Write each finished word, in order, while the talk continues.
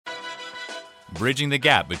Bridging the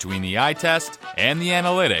gap between the eye test and the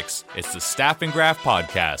analytics, it's the Staff and Graph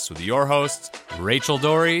Podcast with your hosts, Rachel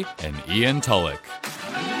Doerrie and Ian Tulloch.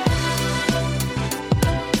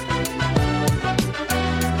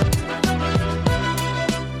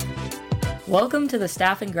 Welcome to the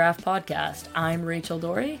Staff and Graph Podcast. I'm Rachel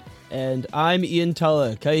Doerrie. And I'm Ian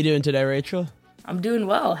Tulloch. How you doing today, Rachel? I'm doing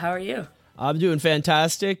well. How are you? I'm doing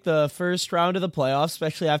fantastic. The first round of the playoffs,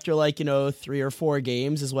 especially after 3 or 4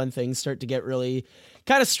 games, is when things start to get really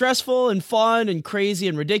kind of stressful and fun and crazy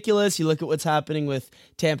and ridiculous. You look at what's happening with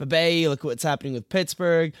Tampa Bay, you look at what's happening with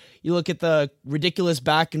Pittsburgh, you look at the ridiculous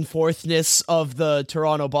back and forthness of the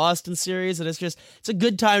Toronto-Boston series, and it's a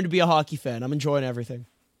good time to be a hockey fan. I'm enjoying everything.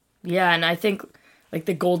 Yeah, and I think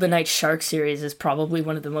the Golden Knights Sharks series is probably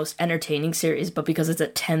one of the most entertaining series, but because it's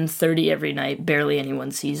at 10:30 every night, barely anyone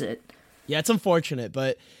sees it. Yeah, it's unfortunate,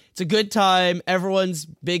 but it's a good time. Everyone's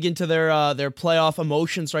big into their playoff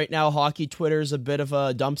emotions right now. Hockey Twitter's a bit of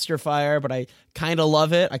a dumpster fire, but I kind of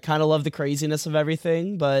love it. I kind of love the craziness of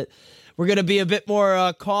everything, but we're going to be a bit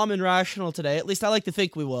more calm and rational today. At least I like to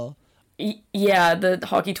think we will. Yeah, the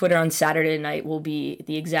Hockey Twitter on Saturday night will be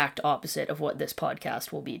the exact opposite of what this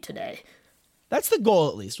podcast will be today. That's the goal,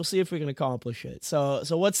 at least. We'll see if we can accomplish it. So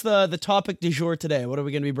what's the topic du jour today? What are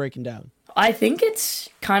we going to be breaking down? I think it's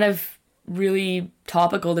kind of really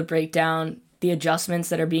topical to break down the adjustments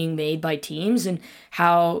that are being made by teams and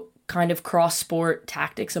how kind of cross-sport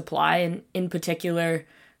tactics apply, and in particular,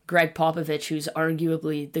 Gregg Popovich, who's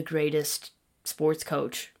arguably the greatest sports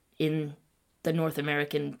coach in the North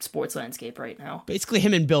American sports landscape right now. Basically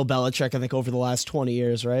him and Bill Belichick, I think, over the last 20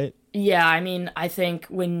 years, right? Yeah, I mean, I think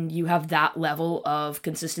when you have that level of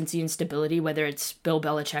consistency and stability, whether it's Bill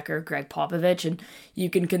Belichick or Gregg Popovich, and you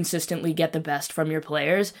can consistently get the best from your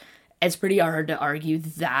players, it's pretty hard to argue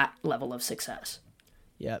that level of success.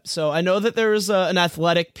 Yeah, so I know that there was an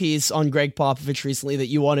athletic piece on Gregg Popovich recently that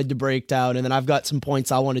you wanted to break down, and then I've got some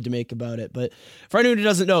points I wanted to make about it. But for anyone who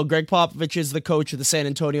doesn't know, Gregg Popovich is the coach of the San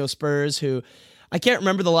Antonio Spurs, who I can't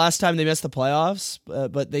remember the last time they missed the playoffs,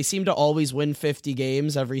 but they seem to always win 50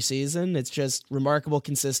 games every season. It's just remarkable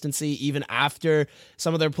consistency, even after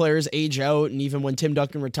some of their players age out, and even when Tim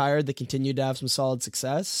Duncan retired, they continued to have some solid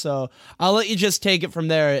success. So I'll let you just take it from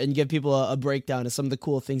there and give people a breakdown of some of the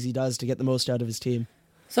cool things he does to get the most out of his team.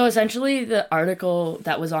 So essentially, the article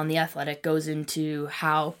that was on The Athletic goes into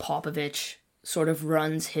how Popovich sort of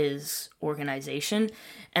runs his organization.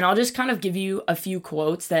 And I'll just kind of give you a few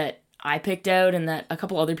quotes that I picked out and that a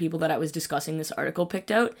couple other people that I was discussing this article picked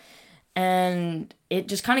out. And it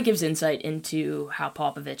just kind of gives insight into how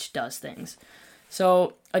Popovich does things.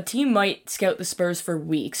 So a team might scout the Spurs for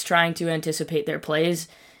weeks trying to anticipate their plays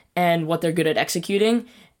and what they're good at executing,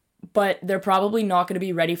 but they're probably not going to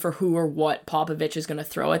be ready for who or what Popovich is going to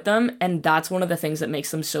throw at them, and that's one of the things that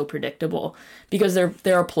makes them so predictable, because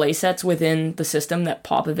there are play sets within the system that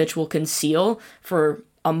Popovich will conceal for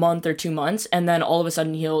a month or 2 months, and then all of a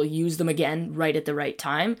sudden he'll use them again right at the right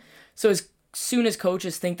time. So as soon as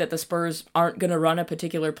coaches think that the Spurs aren't going to run a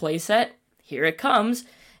particular play set, here it comes,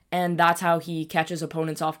 and that's how he catches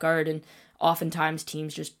opponents off guard, and oftentimes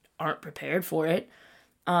teams just aren't prepared for it.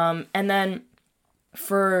 And then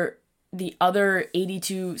for the other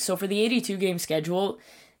 82, so for the 82 game schedule,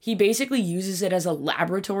 he basically uses it as a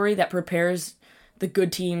laboratory that prepares the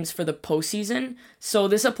good teams for the postseason. So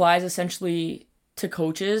this applies essentially to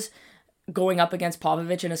coaches going up against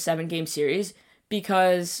Popovich in a 7-game series,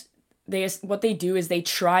 because what they do is they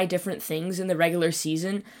try different things in the regular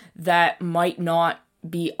season that might not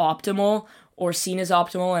be optimal or seen as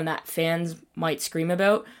optimal and that fans might scream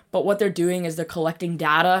about. But what they're doing is they're collecting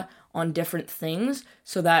data on different things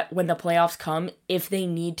so that when the playoffs come, if they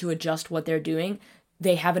need to adjust what they're doing,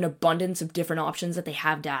 they have an abundance of different options that they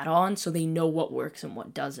have data on, so they know what works and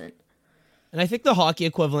what doesn't. And I think the hockey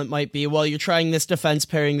equivalent might be, well, you're trying this defense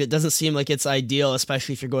pairing that doesn't seem like it's ideal,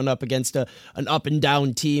 especially if you're going up against an up and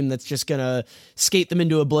down team that's just going to skate them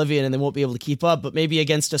into oblivion and they won't be able to keep up. But maybe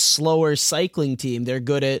against a slower cycling team, they're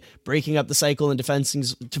good at breaking up the cycle in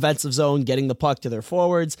defensive zone, getting the puck to their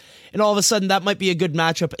forwards. And all of a sudden, that might be a good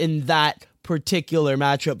matchup in that particular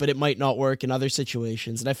matchup, but it might not work in other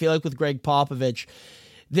situations. And I feel like with Gregg Popovich,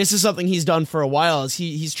 this is something he's done for a while.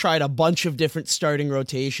 He's tried a bunch of different starting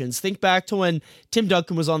rotations. Think back to when Tim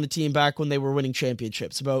Duncan was on the team back when they were winning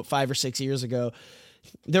championships about 5 or 6 years ago.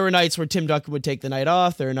 There were nights where Tim Duncan would take the night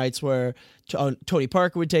off. There were nights where Tony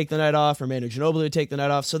Parker would take the night off, or Manu Ginobili would take the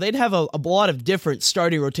night off. So they'd have a lot of different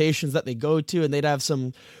starting rotations that they go to, and they'd have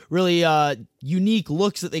some really unique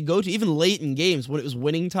looks that they go to, even late in games when it was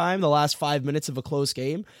winning time, the last 5 minutes of a close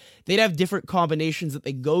game. they'd have different combinations that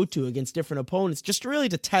they go to against different opponents just really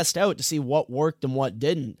to test out to see what worked and what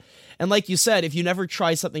didn't. And like you said, if you never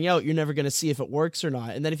try something out, you're never going to see if it works or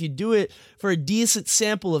not. And then if you do it for a decent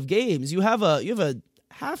sample of games, you have a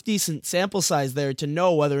half decent sample size there to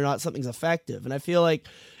know whether or not something's effective. And I feel like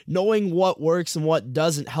knowing what works and what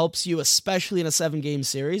doesn't helps you, especially in a 7-game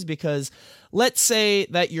series, because let's say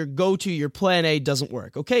that your plan A doesn't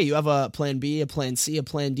work. Okay, you have a plan B, a plan C, a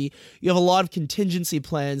plan D. You have a lot of contingency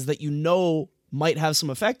plans that you know might have some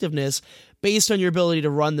effectiveness based on your ability to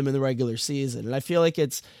run them in the regular season. And I feel like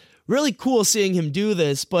it's really cool seeing him do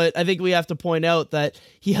this, but I think we have to point out that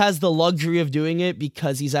he has the luxury of doing it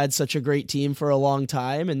because he's had such a great team for a long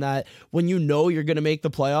time, and that when you know you're going to make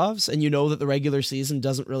the playoffs and you know that the regular season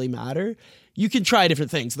doesn't really matter, you can try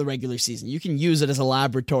different things in the regular season. You can use it as a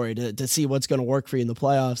laboratory to see what's going to work for you in the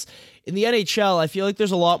playoffs. In the NHL, I feel like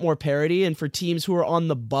there's a lot more parity, and for teams who are on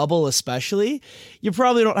the bubble especially, you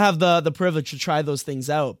probably don't have the privilege to try those things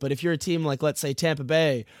out. But if you're a team like, let's say, Tampa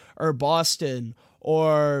Bay or Boston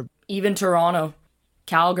or even Toronto,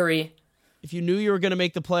 Calgary, if you knew you were going to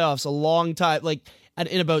make the playoffs a long time, like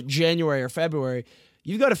in about January or February,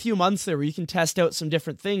 you've got a few months there where you can test out some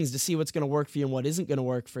different things to see what's going to work for you and what isn't going to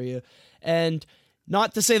work for you. And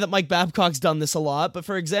not to say that Mike Babcock's done this a lot, but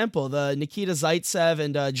for example, the Nikita Zaitsev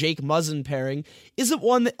and Jake Muzzin pairing isn't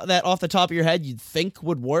one that off the top of your head you'd think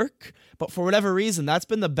would work, but for whatever reason, that's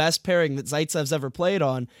been the best pairing that Zaitsev's ever played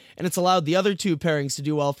on, and it's allowed the other two pairings to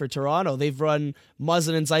do well for Toronto. They've run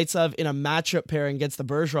Muzzin and Zaitsev in a matchup pairing against the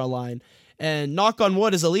Bergeron line, and knock on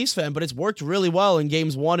wood as a Leafs fan, but it's worked really well in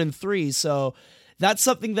games 1 and 3, so that's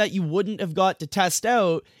something that you wouldn't have got to test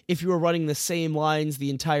out if you were running the same lines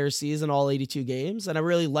the entire season, all 82 games. And I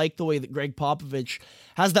really like the way that Gregg Popovich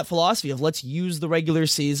has that philosophy of let's use the regular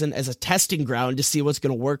season as a testing ground to see what's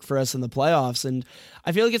going to work for us in the playoffs. And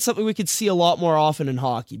I feel like it's something we could see a lot more often in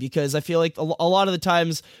hockey, because I feel like a lot of the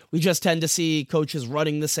times we just tend to see coaches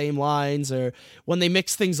running the same lines, or when they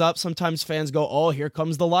mix things up, sometimes fans go, oh, here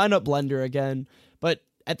comes the lineup blender again. But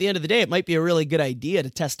at the end of the day, it might be a really good idea to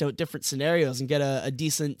test out different scenarios and get a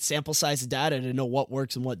decent sample size of data to know what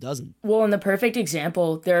works and what doesn't. Well, in the perfect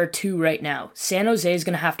example, there are two right now. San Jose is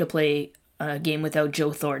going to have to play a game without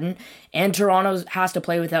Joe Thornton, and Toronto has to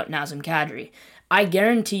play without Nazem Kadri. I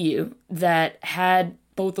guarantee you that had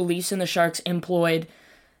both the Leafs and the Sharks employed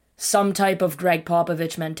some type of Gregg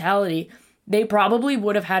Popovich mentality, they probably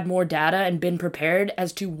would have had more data and been prepared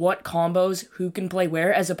as to what combos, who can play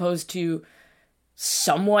where, as opposed to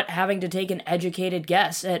somewhat having to take an educated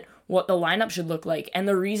guess at what the lineup should look like. And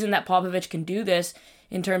the reason that Popovich can do this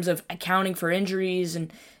in terms of accounting for injuries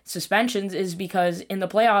and suspensions is because in the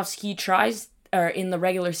playoffs, in the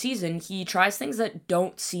regular season, he tries things that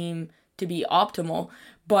don't seem to be optimal.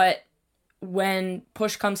 But when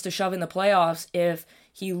push comes to shove in the playoffs, if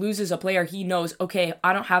he loses a player, he knows, okay,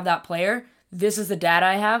 I don't have that player. This is the data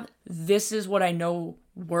I have. This is what I know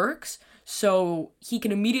works. So he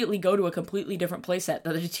can immediately go to a completely different playset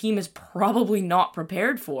that the team is probably not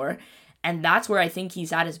prepared for. And that's where I think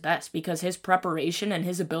he's at his best, because his preparation and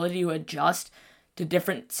his ability to adjust to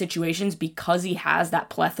different situations, because he has that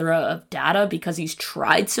plethora of data, because he's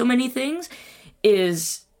tried so many things,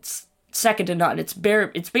 is second to none. It's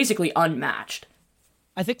basically unmatched.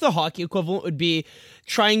 I think the hockey equivalent would be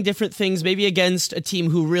trying different things, maybe against a team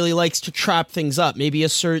who really likes to trap things up. Maybe a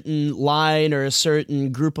certain line or a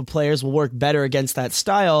certain group of players will work better against that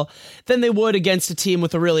style than they would against a team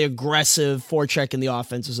with a really aggressive forecheck in the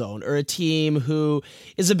offensive zone, or a team who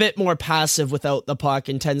is a bit more passive without the puck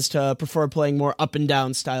and tends to prefer playing more up and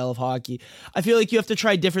down style of hockey. I feel like you have to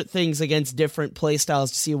try different things against different play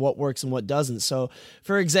styles to see what works and what doesn't. So,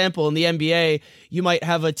 for example, in the NBA, you might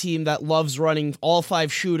have a team that loves running all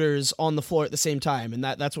 5 shooters on the floor at the same time, and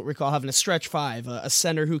that's what we call having a stretch 5, a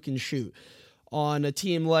center who can shoot. On a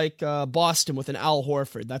team like Boston with an Al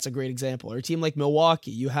Horford, that's a great example. Or a team like Milwaukee,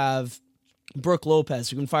 you have Brook Lopez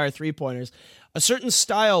who can fire 3-pointers. A certain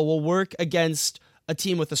style will work against a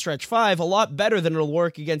team with a stretch 5 a lot better than it'll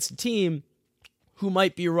work against a team who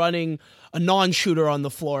might be running a non-shooter on the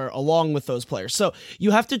floor along with those players. So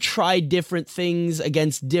you have to try different things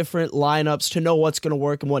against different lineups to know what's going to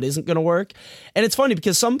work and what isn't going to work. And it's funny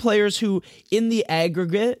because some players who in the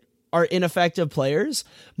aggregate are ineffective players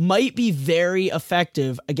might be very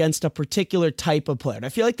effective against a particular type of player. And I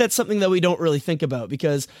feel like that's something that we don't really think about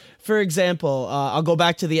because, for example, I'll go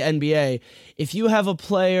back to the NBA. If you have a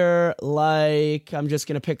player like, I'm just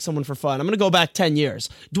going to pick someone for fun. I'm going to go back 10 years.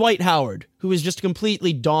 Dwight Howard, who is just a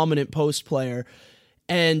completely dominant post player.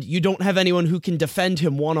 and you don't have anyone who can defend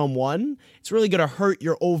him one-on-one, it's really going to hurt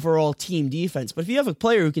your overall team defense. But if you have a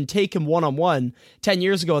player who can take him one-on-one, 10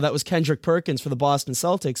 years ago, that was Kendrick Perkins for the Boston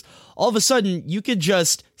Celtics, all of a sudden, you could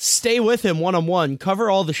just stay with him one-on-one, cover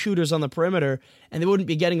all the shooters on the perimeter, and they wouldn't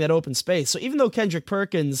be getting that open space. So even though Kendrick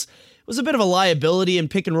Perkins was a bit of a liability in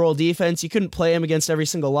pick-and-roll defense, you couldn't play him against every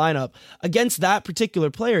single lineup. Against that particular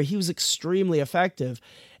player, he was extremely effective.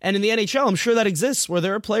 And in the NHL, I'm sure that exists, where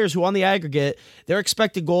there are players who on the aggregate, their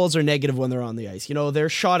expected goals are negative when they're on the ice. Their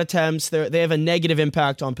shot attempts, they have a negative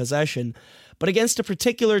impact on possession. But against a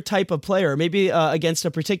particular type of player, maybe against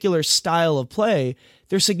a particular style of play,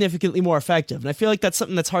 they're significantly more effective. And I feel like that's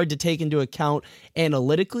something that's hard to take into account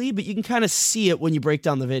analytically, but you can kind of see it when you break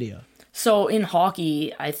down the video. So in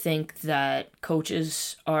hockey, I think that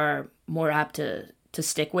coaches are more apt to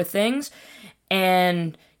stick with things.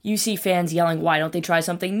 And you see fans yelling, why don't they try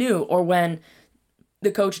something new? Or when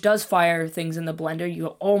the coach does fire things in the blender, you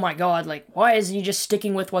go, oh my God, why isn't he just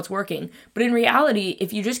sticking with what's working? But in reality,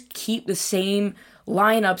 if you just keep the same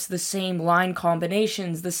lineups, the same line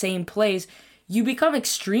combinations, the same plays, you become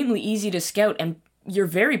extremely easy to scout and you're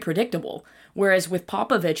very predictable. Whereas with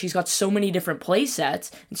Popovich, he's got so many different play sets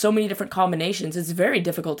and so many different combinations, it's very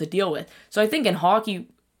difficult to deal with. So I think in hockey,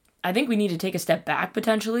 I think we need to take a step back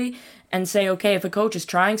potentially and say, okay, if a coach is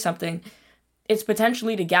trying something, it's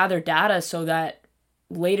potentially to gather data so that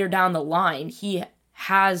later down the line, he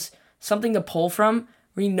has something to pull from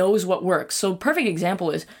where he knows what works. So perfect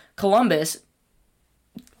example is Columbus.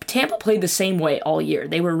 Tampa played the same way all year.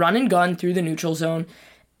 They were run and gun through the neutral zone.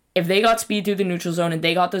 If they got speed through the neutral zone and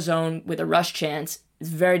they got the zone with a rush chance, it's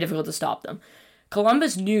very difficult to stop them.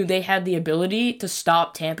 Columbus knew they had the ability to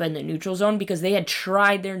stop Tampa in the neutral zone because they had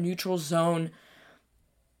tried their neutral zone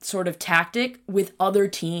sort of tactic with other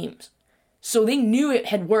teams. So they knew it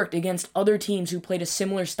had worked against other teams who played a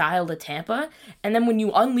similar style to Tampa. And then when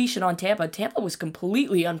you unleash it on Tampa, Tampa was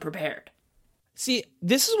completely unprepared. See,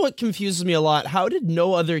 this is what confuses me a lot. How did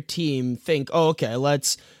no other team think, oh, okay,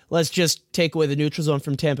 let's just take away the neutral zone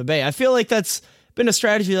from Tampa Bay? I feel like that's been a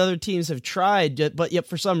strategy that other teams have tried, but yet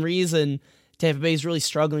for some reason, Tampa Bay is really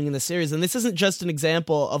struggling in the series. And this isn't just an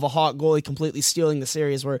example of a hot goalie completely stealing the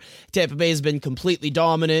series where Tampa Bay has been completely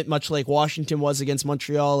dominant, much like Washington was against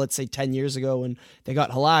Montreal, let's say 10 years ago when they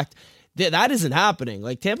got shellacked. That isn't happening.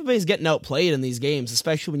 Tampa Bay is getting outplayed in these games,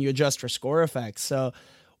 especially when you adjust for score effects. So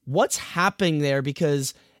what's happening there?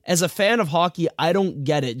 Because as a fan of hockey, I don't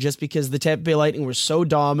get it just because the Tampa Bay Lightning were so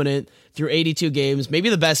dominant through 82 games, maybe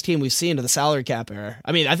the best team we've seen in the salary cap era.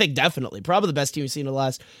 I mean, I think definitely, probably the best team we've seen in the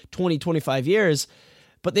last 20, 25 years,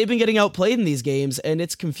 but they've been getting outplayed in these games and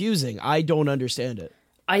it's confusing. I don't understand it.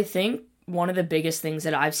 I think one of the biggest things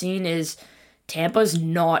that I've seen is Tampa's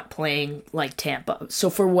not playing like Tampa. So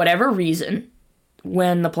for whatever reason,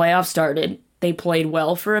 when the playoffs started, they played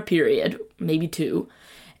well for a period, maybe two,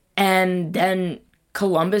 and then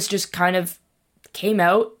Columbus just kind of came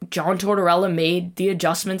out. John Tortorella made the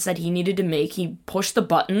adjustments that he needed to make. He pushed the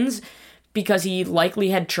buttons because he likely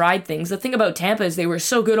had tried things. The thing about Tampa is they were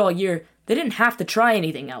so good all year, they didn't have to try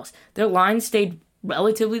anything else. Their line stayed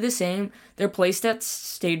relatively the same. Their play stats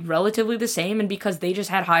stayed relatively the same. And because they just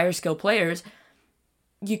had higher skill players,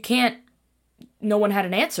 no one had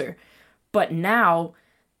an answer. But now,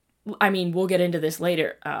 I mean, we'll get into this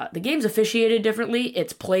later. The game's officiated differently.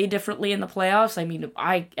 It's played differently in the playoffs. I mean,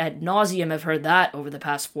 I ad nauseum have heard that over the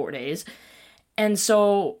past 4 days. And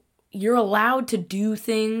so you're allowed to do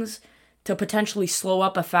things to potentially slow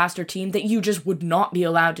up a faster team that you just would not be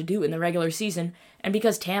allowed to do in the regular season. And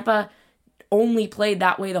because Tampa only played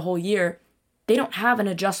that way the whole year, they don't have an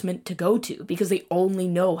adjustment to go to because they only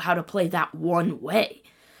know how to play that one way.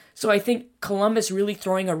 So I think Columbus really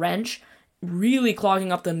throwing a wrench, really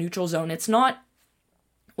clogging up the neutral zone. It's not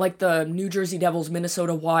like the New Jersey Devils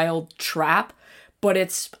Minnesota Wild trap, but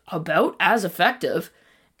it's about as effective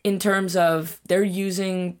in terms of they're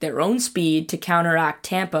using their own speed to counteract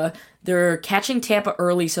Tampa. They're catching Tampa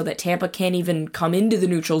early so that Tampa can't even come into the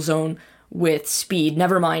neutral zone with speed,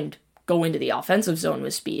 never mind go into the offensive zone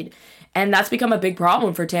with speed. And that's become a big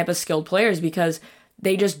problem for Tampa's skilled players because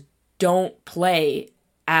they just don't play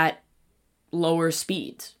at lower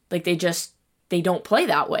speeds. They don't play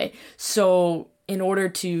that way. So in order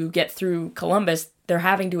to get through Columbus, they're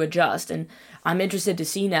having to adjust. And I'm interested to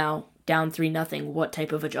see now, down 3-0, what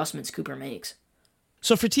type of adjustments Cooper makes.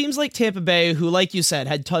 So for teams like Tampa Bay, who, like you said,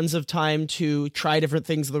 had tons of time to try different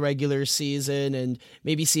things in the regular season and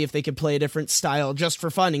maybe see if they could play a different style just for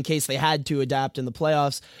fun in case they had to adapt in the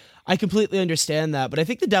playoffs, I completely understand that, but I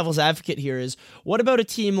think the devil's advocate here is, what about a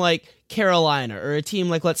team like Carolina or a team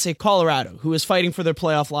like, let's say, Colorado, who is fighting for their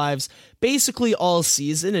playoff lives basically all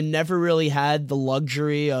season and never really had the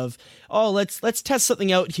luxury of, let's test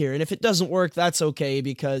something out here, and if it doesn't work, that's okay,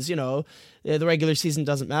 because, the regular season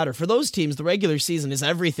doesn't matter. For those teams, the regular season is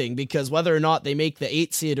everything, because whether or not they make the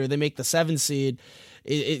 8 seed or they make the 7 seed,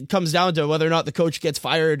 it comes down to whether or not the coach gets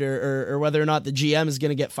fired or whether or not the GM is going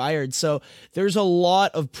to get fired. So there's a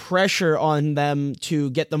lot of pressure on them to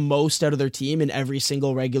get the most out of their team in every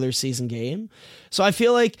single regular season game. So I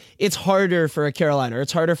feel like it's harder for a Carolina, or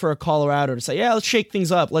it's harder for a Colorado to say, yeah, let's shake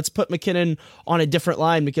things up. Let's put McKinnon on a different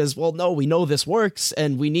line because, well, no, we know this works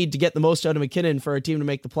and we need to get the most out of McKinnon for our team to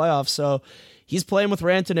make the playoffs. So he's playing with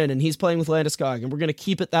Rantanen and he's playing with Landeskog, and we're going to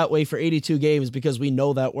keep it that way for 82 games because we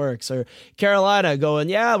know that works. Or Carolina going,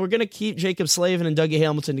 yeah, we're going to keep Jacob Slavin and Dougie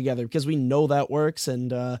Hamilton together because we know that works,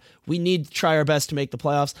 and we need to try our best to make the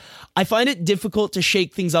playoffs. I find it difficult to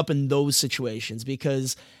shake things up in those situations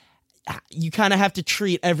because you kind of have to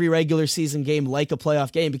treat every regular season game like a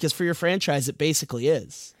playoff game, because for your franchise, it basically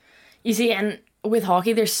is. You see, and with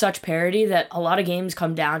hockey, there's such parity that a lot of games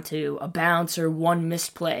come down to a bounce or one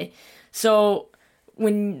missed play. So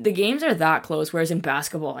when the games are that close, whereas in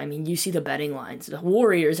basketball, I mean, you see the betting lines. The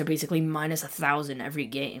Warriors are basically minus 1,000 every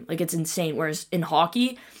game. Like, it's insane. Whereas in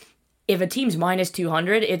hockey, if a team's minus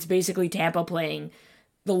 200, it's basically Tampa playing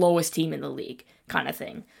the lowest team in the league kind of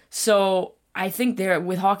thing. So I think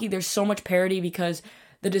with hockey, there's so much parity because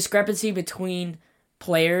the discrepancy between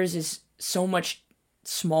players is so much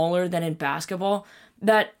smaller than in basketball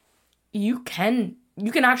that you can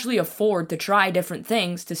actually afford to try different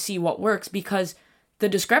things to see what works, because the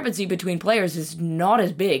discrepancy between players is not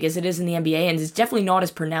as big as it is in the NBA, and it's definitely not as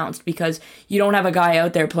pronounced because you don't have a guy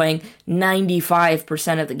out there playing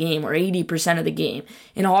 95% of the game or 80% of the game.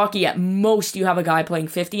 In hockey, at most, you have a guy playing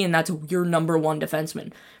 50, and that's your number one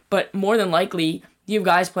defenseman. But more than likely, you have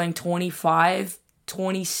guys playing 25,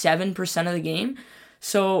 27% of the game.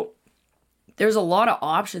 So there's a lot of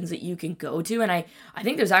options that you can go to, and I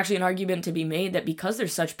think there's actually an argument to be made that because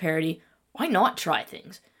there's such parity, why not try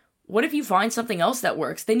things? What if you find something else that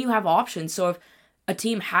works? Then you have options. So if a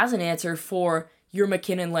team has an answer for your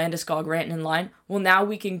McKinnon, Landeskog, Rantanen line, well, now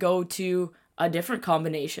we can go to a different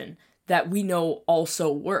combination that we know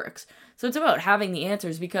also works. So it's about having the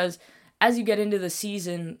answers, because as you get into the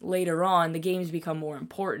season later on, the games become more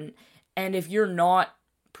important. And if you're not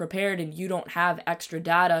prepared and you don't have extra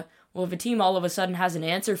data, well, if a team all of a sudden has an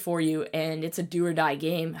answer for you and it's a do or die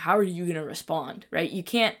game, how are you going to respond, right? You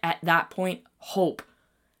can't at that point hope,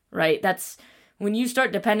 right? That's when you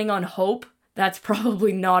start depending on hope, that's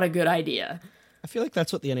probably not a good idea. I feel like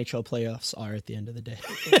that's what the NHL playoffs are at the end of the day.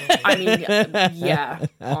 I mean, yeah,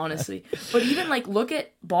 honestly. But even look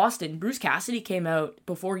at Boston. Bruce Cassidy came out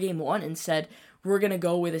before game 1 and said, we're going to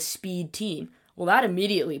go with a speed team. Well, that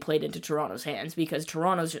immediately played into Toronto's hands because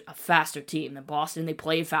Toronto's a faster team than Boston. They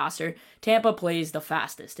play faster. Tampa plays the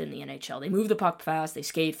fastest in the NHL. They move the puck fast. They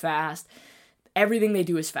skate fast. Everything they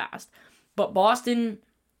do is fast. But Boston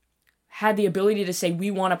had the ability to say, we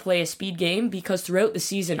want to play a speed game, because throughout the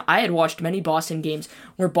season, I had watched many Boston games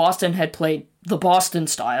where Boston had played the Boston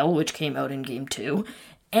style, which came out in game 2,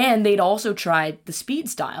 and they'd also tried the speed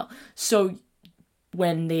style. So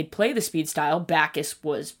when they'd play the speed style, Backus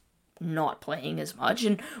was not playing as much,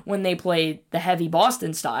 and when they played the heavy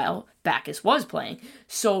Boston style, Backus was playing.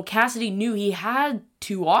 So Cassidy knew he had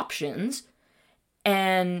 2 options,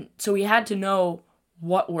 and so he had to know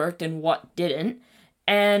what worked and what didn't.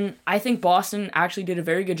 And I think Boston actually did a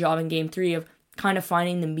very good job in game 3 of kind of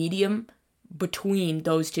finding the medium between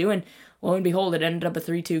those two, and lo and behold, it ended up a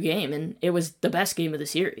 3-2 game, and it was the best game of the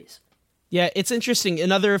series. Yeah, it's interesting.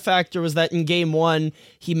 Another factor was that in game 1,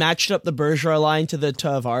 he matched up the Bergeron line to the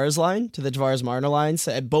Tavares-Marner line.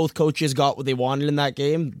 So both coaches got what they wanted in that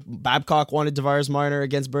game. Babcock wanted Tavares-Marner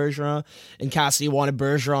against Bergeron, and Cassidy wanted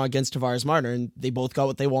Bergeron against Tavares-Marner, and they both got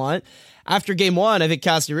what they want. After game 1, I think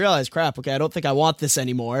Cassidy realized, crap, okay, I don't think I want this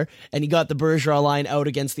anymore, and he got the Bergeron line out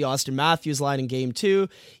against the Austin Matthews line in game 2.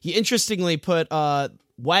 He interestingly put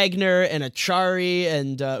Wagner and Achari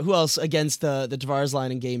and who else against the Tavares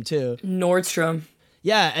line in game 2? Nordstrom.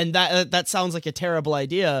 Yeah, and that sounds like a terrible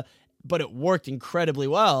idea, but it worked incredibly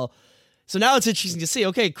well. So now it's interesting to see,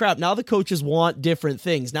 okay, crap, now the coaches want different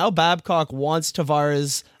things. Now Babcock wants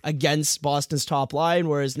Tavares against Boston's top line,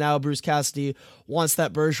 whereas now Bruce Cassidy wants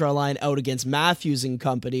that Bergeron line out against Matthews and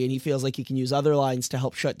company, and he feels like he can use other lines to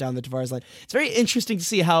help shut down the Tavares line. It's very interesting to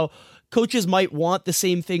see how coaches might want the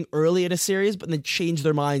same thing early in a series, but then change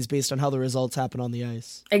their minds based on how the results happen on the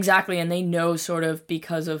ice. Exactly, and they know sort of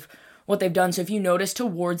because of what they've done. So if you notice,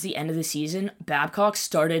 towards the end of the season, Babcock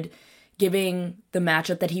started giving the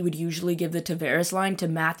matchup that he would usually give the Tavares line to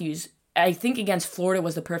Matthews. I think against Florida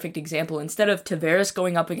was the perfect example. Instead of Tavares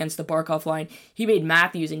going up against the Barkov line, he made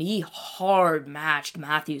Matthews, and he hard matched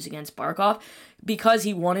Matthews against Barkov because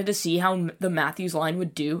he wanted to see how the Matthews line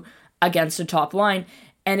would do against the top line.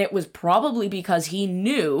 And it was probably because he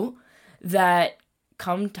knew that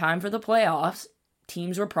come time for the playoffs,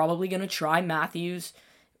 teams were probably going to try Matthews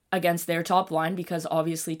against their top line because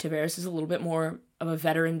obviously Tavares is a little bit more of a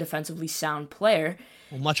veteran, defensively sound player.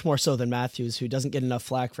 Well, much more so than Matthews, who doesn't get enough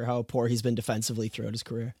flack for how poor he's been defensively throughout his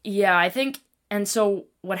career. Yeah, I think, and so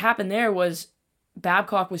what happened there was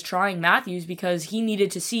Babcock was trying Matthews because he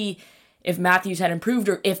needed to see if Matthews had improved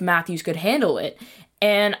or if Matthews could handle it.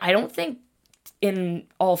 And I don't think, in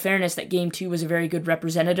all fairness, that Game 2 was a very good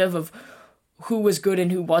representative of who was good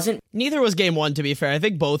and who wasn't. Neither was Game 1, to be fair. I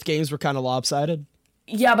think both games were kind of lopsided.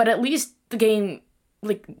 Yeah, but at least Game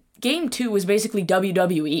 2 was basically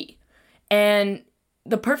WWE. And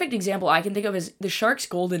the perfect example I can think of is the Sharks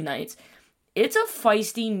Golden Knights. It's a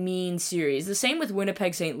feisty, mean series. The same with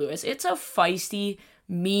Winnipeg St. Louis. It's a feisty,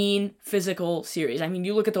 mean, physical series. I mean,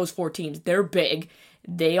 you look at those 4 teams. They're big.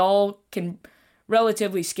 They all can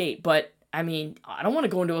relatively skate. But, I mean, I don't want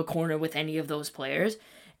to go into a corner with any of those players.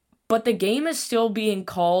 But the game is still being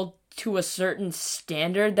called to a certain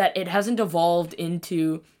standard that it hasn't evolved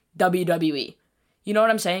into WWE. You know what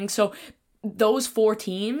I'm saying? So those 4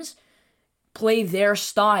 teams play their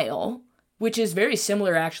style, which is very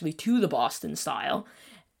similar actually to the Boston style,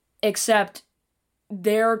 except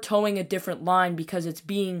they're towing a different line because it's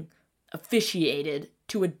being officiated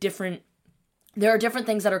to a different... There are different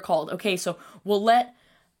things that are called. Okay, so we'll let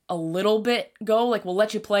a little bit go, like we'll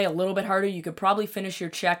let you play a little bit harder. You could probably finish your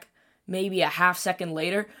check maybe a half second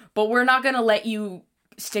later, but we're not going to let you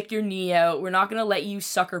stick your knee out. We're not going to let you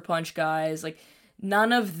sucker punch guys. Like,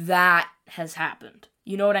 none of that has happened.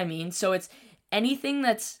 You know what I mean? So it's anything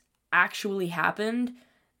that's actually happened,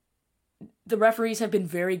 the referees have been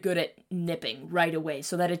very good at nipping right away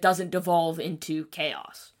so that it doesn't devolve into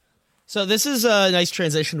chaos. So this is a nice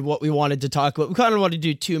transition to what we wanted to talk about. We kind of want to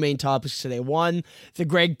do 2 main topics today. One, the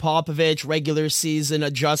Gregg Popovich regular season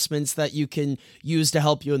adjustments that you can use to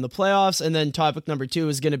help you in the playoffs. And then topic number 2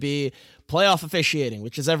 is going to be playoff officiating,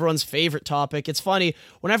 which is everyone's favorite topic. It's funny,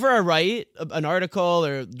 whenever I write an article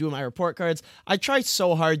or do my report cards, I try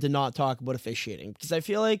so hard to not talk about officiating because I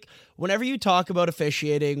feel like whenever you talk about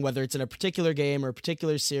officiating, whether it's in a particular game or a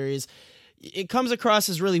particular series, it comes across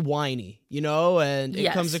as really whiny, you know, and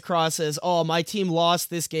it comes across as, oh, my team lost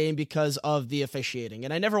this game because of the officiating.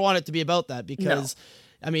 And I never want it to be about that because,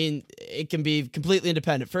 I mean, it can be completely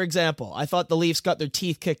independent. For example, I thought the Leafs got their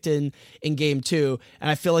teeth kicked in Game 2, and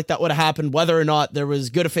I feel like that would have happened whether or not there was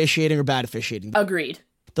good officiating or bad officiating. Agreed.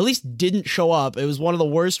 The Leafs didn't show up. It was one of the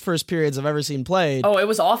worst first periods I've ever seen played. Oh, it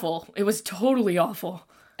was awful. It was totally awful.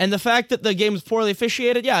 And the fact that the game was poorly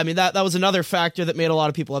officiated, yeah, I mean, that was another factor that made a lot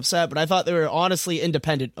of people upset, but I thought they were honestly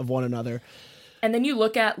independent of one another. And then you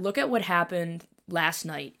look at what happened last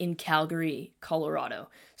night in Calgary, Colorado.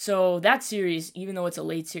 So that series, even though it's a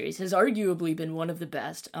late series, has arguably been one of the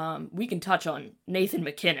best. We can touch on Nathan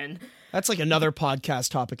MacKinnon. That's like another podcast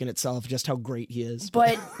topic in itself, just how great he is.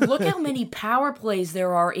 But look how many power plays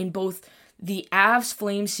there are in both the Avs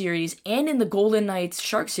Flames series and in the Golden Knights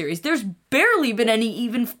Shark series. There's barely been any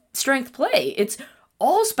even strength play. It's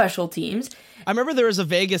all special teams. I remember there was a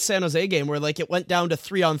Vegas San Jose game where like it went down to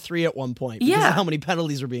 3-on-3 at one point because of how many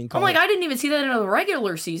penalties were being called. I'm like, I didn't even see that in the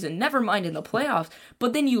regular season, never mind in the playoffs.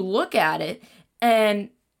 But then you look at it, and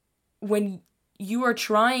when you are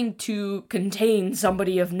trying to contain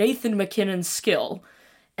somebody of Nathan MacKinnon's skill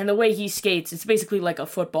and the way he skates, it's basically like a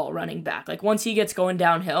football running back. Like once he gets going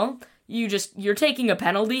downhill, you're taking a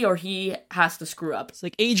penalty or he has to screw up. It's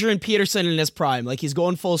like Adrian Peterson in his prime. Like he's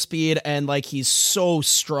going full speed and like he's so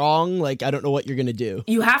strong. Like I don't know what you're going to do.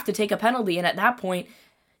 You have to take a penalty, and at that point,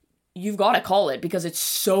 you've got to call it because it's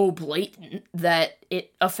so blatant that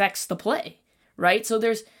it affects the play, right? So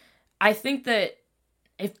I think that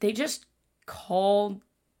if they just called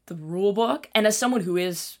the rule book, and as someone who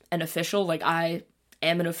is an official, like I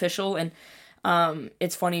am an official, and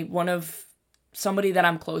it's funny, somebody that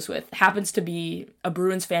I'm close with happens to be a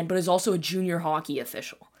Bruins fan, but is also a junior hockey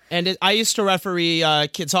official. And I used to referee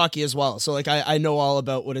kids hockey as well. So like I know all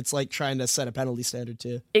about what it's like trying to set a penalty standard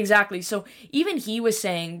too. Exactly. So even he was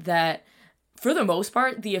saying that for the most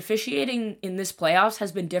part, the officiating in this playoffs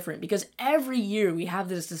has been different because every year we have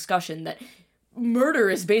this discussion that murder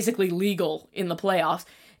is basically legal in the playoffs,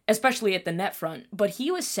 especially at the net front. But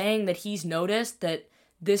he was saying that he's noticed that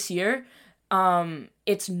this year,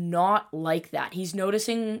 it's not like that. He's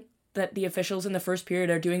noticing that the officials in the first period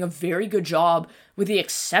are doing a very good job, with the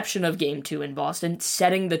exception of Game 2 in Boston,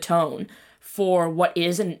 setting the tone for what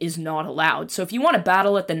is and is not allowed. So if you want to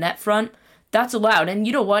battle at the net front, that's allowed. And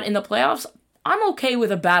you know what? In the playoffs, I'm okay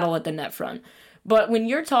with a battle at the net front. But when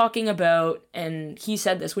you're talking about, and he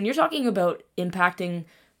said this, when you're talking about impacting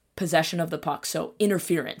possession of the puck, so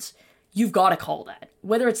interference, you've got to call that.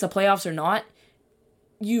 Whether it's the playoffs or not,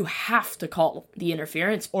 you have to call the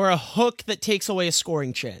interference. Or a hook that takes away a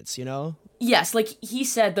scoring chance, you know? Yes, like he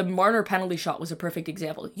said, the Marner penalty shot was a perfect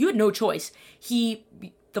example. You had no choice.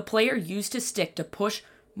 The player used his stick to push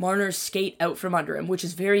Marner's skate out from under him, which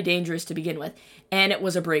is very dangerous to begin with, and it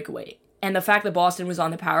was a breakaway. And the fact that Boston was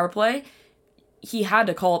on the power play, he had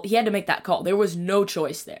to make that call. There was no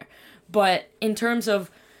choice there. But in terms of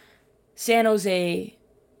San Jose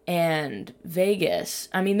and Vegas,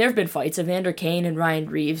 I mean, there have been fights. Evander Kane and Ryan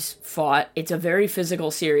Reeves fought. It's a very physical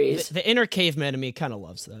series. The inner caveman in me kind of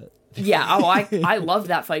loves that. Yeah, I love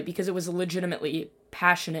that fight because it was a legitimately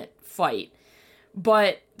passionate fight.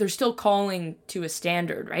 But they're still calling to a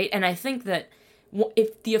standard, right? And I think that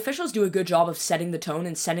if the officials do a good job of setting the tone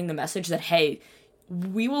and sending the message that, hey,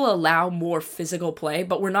 we will allow more physical play,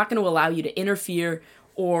 but we're not going to allow you to interfere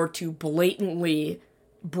or to blatantly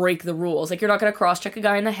break the rules. Like, you're not going to cross-check a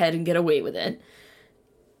guy in the head and get away with it.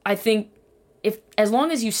 I think as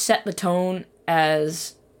long as you set the tone,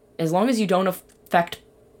 as long as you don't affect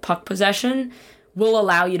puck possession, we'll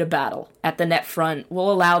allow you to battle at the net front.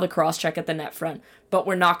 We'll allow the cross-check at the net front, but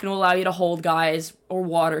we're not going to allow you to hold guys or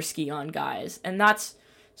water ski on guys. And that's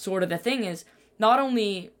sort of the thing, is not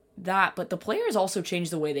only that, but the players also change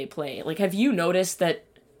the way they play. Like, have you noticed that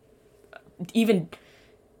even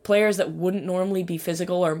players that wouldn't normally be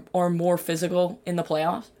physical are more physical in the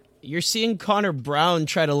playoffs? You're seeing Connor Brown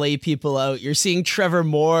try to lay people out. You're seeing Trevor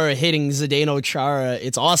Moore hitting Zdeno Chara.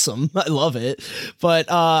 It's awesome. I love it.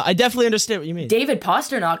 But I definitely understand what you mean. David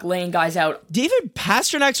Pastrnak laying guys out. David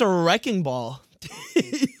Pasternak's a wrecking ball.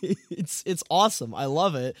 It's awesome. I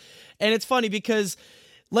love it. And it's funny because,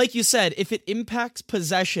 like you said, if it impacts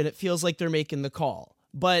possession, it feels like they're making the call.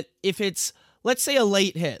 But if it's, let's say, a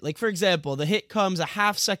late hit, like, for example, the hit comes a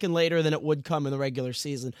half second later than it would come in the regular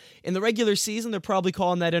season. In the regular season, they're probably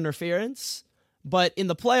calling that interference, but in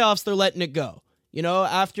the playoffs, they're letting it go. You know,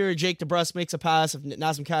 after Jake DeBrusk makes a pass, if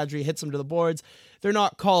Nazem Kadri hits him to the boards, they're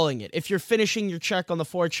not calling it. If you're finishing your check on the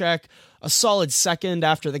forecheck a solid second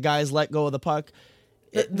after the guys let go of the puck,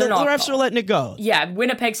 the refs are letting it go. Yeah,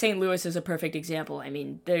 Winnipeg St. Louis is a perfect example. I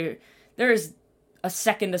mean, there's a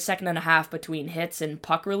second and a half between hits and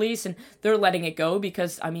puck release, and they're letting it go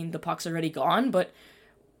because, I mean, the puck's already gone. But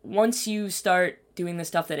once you start doing the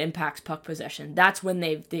stuff that impacts puck possession, that's when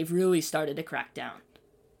they've really started to crack down.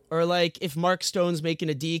 Or like if Mark Stone's making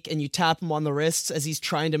a deke and you tap him on the wrists as he's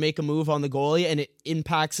trying to make a move on the goalie and it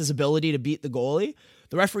impacts his ability to beat the goalie,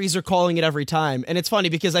 the referees are calling it every time. And it's funny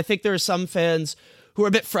because I think there are some fans who are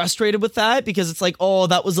a bit frustrated with that because it's like, oh,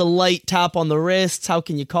 that was a light tap on the wrists. How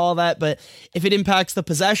can you call that? But if it impacts the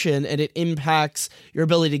possession and it impacts your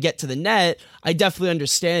ability to get to the net, I definitely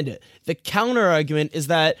understand it. The counter argument is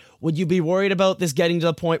that, would you be worried about this getting to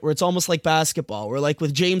the point where it's almost like basketball, where like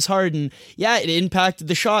with James Harden, yeah, it impacted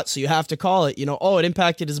the shot, so you have to call it. You know, oh, it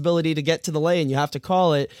impacted his ability to get to the lane, you have to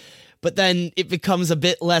call it. But then it becomes a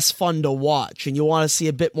bit less fun to watch, and you want to see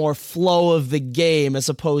a bit more flow of the game as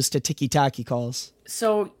opposed to ticky-tacky calls.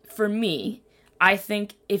 So, for me, I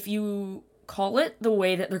think if you call it the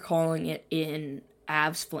way that they're calling it in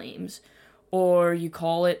Avs Flames, or you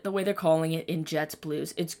call it the way they're calling it in Jets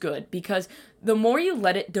Blues, it's good. Because the more you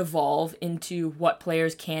let it devolve into what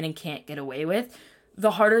players can and can't get away with,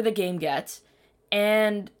 the harder the game gets,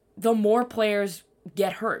 and the more players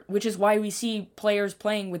get hurt, which is why we see players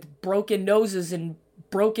playing with broken noses and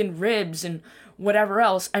broken ribs and whatever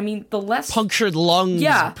else. I mean, the less punctured lungs,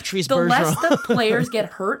 Patrice Bergeron. Less the players get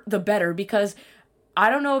hurt, the better, because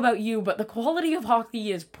I don't know about you, but the quality of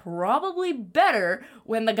hockey is probably better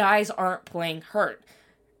when the guys aren't playing hurt.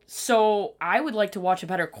 So I would like to watch a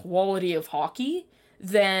better quality of hockey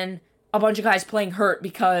than a bunch of guys playing hurt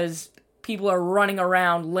because people are running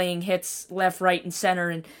around laying hits left, right, and center,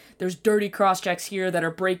 and there's dirty cross-checks here that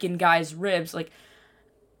are breaking guys' ribs. Like,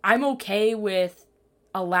 I'm okay with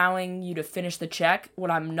allowing you to finish the check.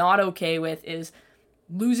 What I'm not okay with is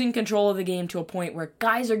losing control of the game to a point where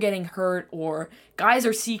guys are getting hurt or guys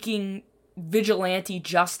are seeking vigilante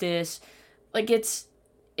justice. Like, it's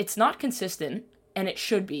not consistent, and it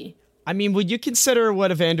should be. I mean, would you consider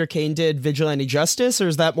what Evander Kane did vigilante justice, or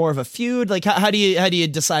is that more of a feud? Like, how do you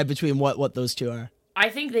decide between what those two are? I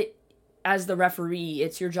think that as the referee,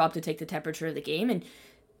 it's your job to take the temperature of the game, and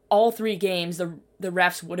all 3 games, the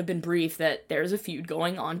refs would have been briefed that there's a feud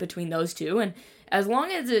going on between those two, and as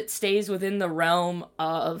long as it stays within the realm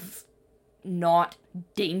of not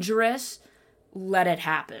dangerous, let it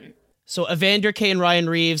happen. So Evander Kane, Ryan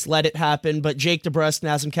Reeves, let it happen, but Jake DeBrusk,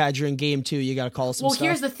 Nazem Kadri in game 2, you got to call some stuff. Well,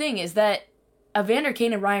 here's the thing, is that Evander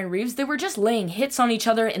Kane and Ryan Reeves, they were just laying hits on each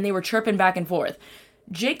other, and they were chirping back and forth.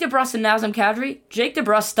 Jake DeBrusk and Nazem Kadri, Jake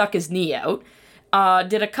DeBrusk stuck his knee out,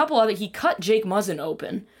 did a couple other, he cut Jake Muzzin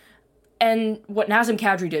open, and what Nazem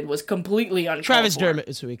Kadri did was completely uncalled Travis for. Dermott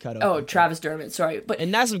is who he cut open. Oh, Travis Dermott, sorry.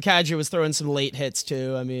 And Nazem Kadri was throwing some late hits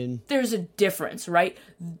too, I mean. There's a difference, right?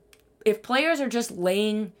 If players are just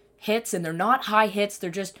laying hits and they're not high hits,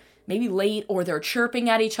 they're just maybe late, or they're chirping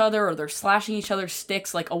at each other, or they're slashing each other's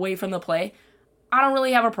sticks like away from the play, I don't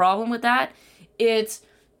really have a problem with that. It's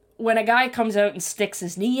when a guy comes out and sticks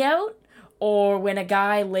his knee out, or when a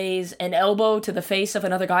guy lays an elbow to the face of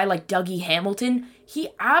another guy like Dougie Hamilton. He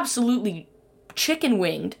absolutely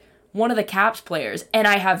chicken-winged one of the Caps players, and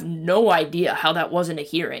I have no idea how that wasn't a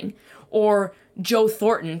hearing. Or Joe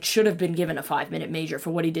Thornton should have been given a 5-minute major for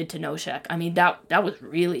what he did to Nosek. I mean, that was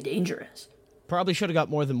really dangerous. Probably should have got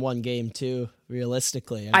more than one game, too,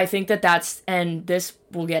 realistically. I think that's, and this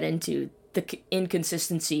we'll get into, the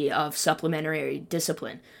inconsistency of supplementary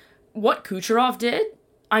discipline. What Kucherov did,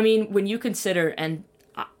 I mean, when you consider, and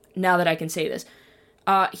now that I can say this,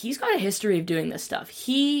 he's got a history of doing this stuff.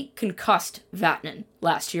 He concussed Vatanen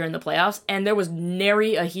last year in the playoffs, and there was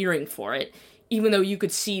nary a hearing for it, even though you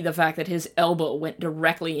could see the fact that his elbow went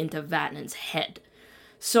directly into Vatanen's head.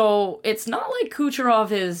 So it's not like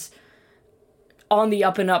Kucherov is on the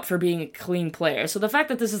up and up for being a clean player. So the fact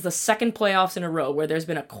that this is the second playoffs in a row where there's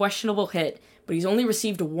been a questionable hit, but he's only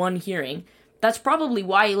received 1 hearing, that's probably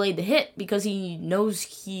why he laid the hit, because he knows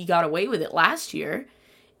he got away with it last year,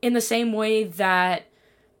 in the same way that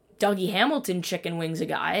Dougie Hamilton chicken wings a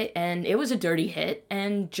guy, and it was a dirty hit,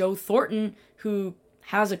 and Joe Thornton, who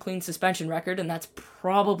has a clean suspension record, and that's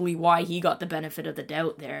probably why he got the benefit of the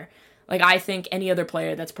doubt there. Like, I think any other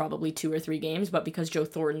player, that's probably 2 or 3 games, but because Joe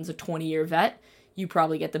Thornton's a 20-year vet, you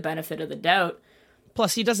probably get the benefit of the doubt.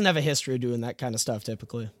 Plus, he doesn't have a history of doing that kind of stuff,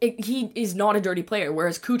 typically. He is not a dirty player,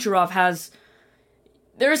 whereas Kucherov has...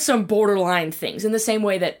 There's some borderline things, in the same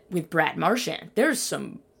way that with Brad Marchand, there's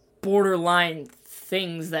some borderline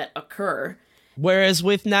things that occur. Whereas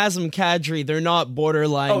with Nazem Kadri, they're not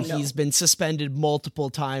borderline. Oh, no. He's been suspended multiple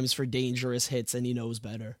times for dangerous hits, and he knows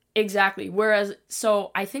better. Exactly. Whereas,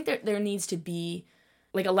 so I think that there needs to be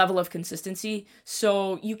like a level of consistency.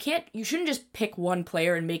 So you shouldn't just pick one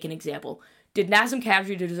player and make an example. Did Nazem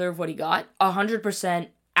Kadri deserve what he got? 100%.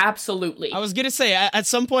 Absolutely. I was going to say, at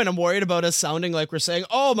some point, I'm worried about us sounding like we're saying,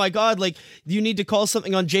 oh my God, like, you need to call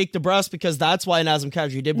something on Jake DeBrusk because that's why Nazem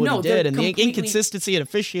Kadri did what he did. And the inconsistency in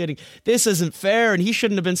officiating, this isn't fair, and he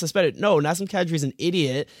shouldn't have been suspended. No, Nazem Kadri's an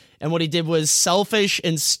idiot, and what he did was selfish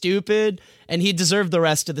and stupid, and he deserved the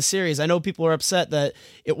rest of the series. I know people are upset that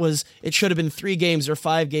it should have been 3 games or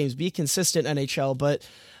 5 games. Be consistent, NHL, but...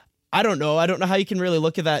 I don't know. I don't know how you can really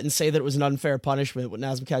look at that and say that it was an unfair punishment. What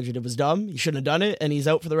Nazem Kadri did was dumb. He shouldn't have done it, and he's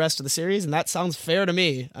out for the rest of the series, and that sounds fair to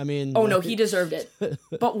me. I mean... Oh, no, he deserved it.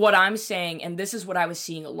 But what I'm saying, and this is what I was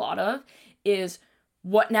seeing a lot of, is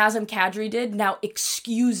what Nazem Kadri did now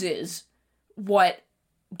excuses what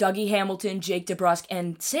Dougie Hamilton, Jake DeBrusk,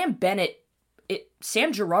 and Sam Bennett...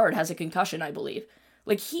 Sam Girard has a concussion, I believe.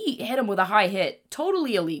 Like, he hit him with a high hit.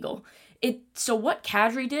 Totally illegal. So what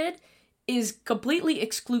Kadri did... is completely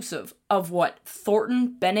exclusive of what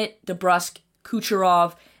Thornton, Bennett, DeBrusk,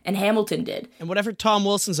 Kucherov, and Hamilton did. And whatever Tom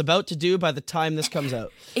Wilson's about to do by the time this comes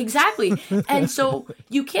out. Exactly. And so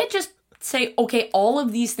you can't just say, okay, all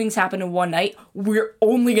of these things happen in one night. We're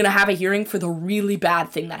only going to have a hearing for the really bad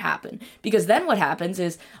thing that happened. Because then what happens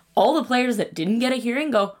is all the players that didn't get a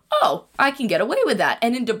hearing go, oh, I can get away with that.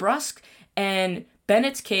 And in DeBrusk and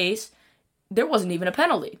Bennett's case, there wasn't even a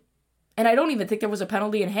penalty. And I don't even think there was a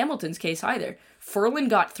penalty in Hamilton's case either. Ferland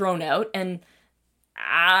got thrown out, and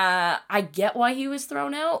I get why he was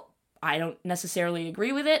thrown out. I don't necessarily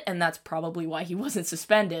agree with it, and that's probably why he wasn't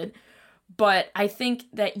suspended. But I think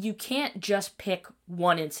that you can't just pick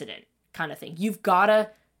one incident kind of thing. You've got to,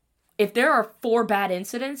 if there are 4 bad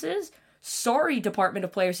incidences, sorry, Department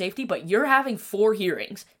of Player Safety, but you're having 4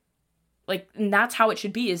 hearings. Like, and that's how it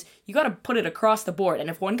should be, is you got to put it across the board. And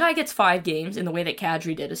if one guy gets 5 games in the way that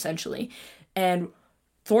Kadri did, essentially, and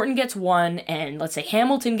Thornton gets 1, and let's say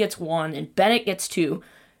Hamilton gets 1, and Bennett gets 2,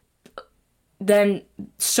 then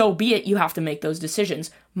so be it, you have to make those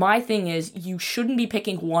decisions. My thing is, you shouldn't be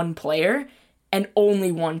picking one player and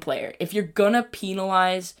only one player. If you're going to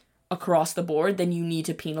penalize across the board, then you need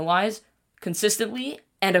to penalize consistently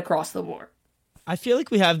and across the board. I feel like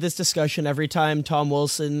we have this discussion every time Tom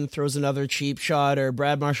Wilson throws another cheap shot, or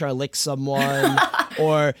Brad Marchand licks someone,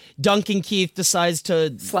 or Duncan Keith decides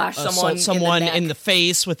to slash someone in the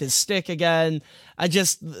face with his stick again.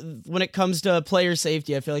 When it comes to player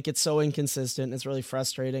safety, I feel like it's so inconsistent. It's really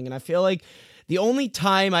frustrating. And I feel like the only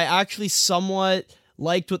time I actually somewhat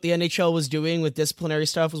liked what the NHL was doing with disciplinary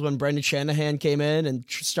stuff was when Brendan Shanahan came in and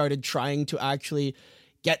started trying to actually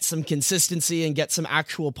get some consistency and get some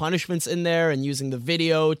actual punishments in there, and using the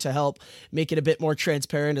video to help make it a bit more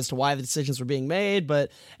transparent as to why the decisions were being made.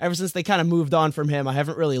 But ever since they kind of moved on from him, I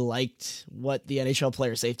haven't really liked what the NHL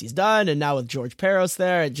player safety's done. And now with George Peros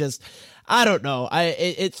there, I don't know.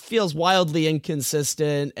 It feels wildly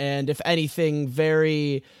inconsistent, and if anything,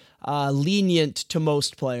 very lenient to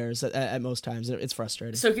most players at most times. It's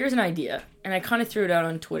frustrating. So here's an idea, and I kind of threw it out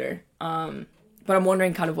on Twitter, but I'm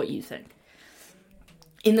wondering kind of what you think.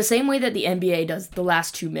 In the same way that the NBA does the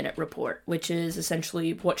last 2-minute report, which is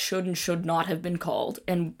essentially what should and should not have been called,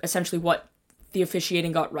 and essentially what the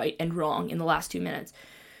officiating got right and wrong in the last 2 minutes,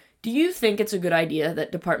 do you think it's a good idea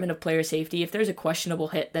that Department of Player Safety, if there's a questionable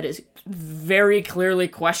hit that is very clearly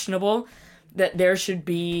questionable, that there should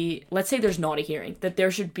be, let's say there's not a hearing, that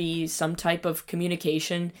there should be some type of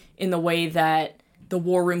communication in the way that the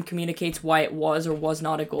war room communicates why it was or was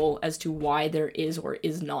not a goal as to why there is or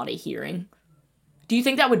is not a hearing? Do you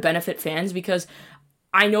think that would benefit fans? Because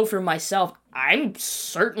I know for myself, I'm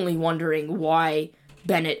certainly wondering why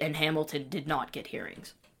Bennett and Hamilton did not get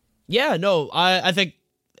hearings. Yeah, no, I think,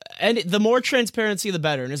 and the more transparency, the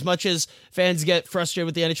better. And as much as fans get frustrated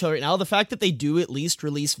with the NHL right now, the fact that they do at least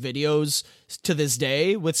release videos to this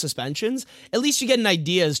day with suspensions, at least you get an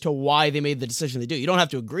idea as to why they made the decision they do. You don't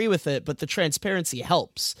have to agree with it, but the transparency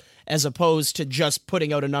helps, as opposed to just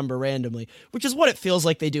putting out a number randomly, which is what it feels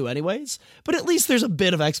like they do anyways. But at least there's a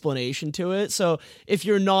bit of explanation to it. So if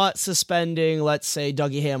you're not suspending, let's say,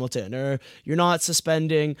 Dougie Hamilton, or you're not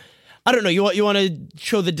suspending, I don't know, you want to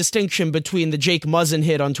show the distinction between the Jake Muzzin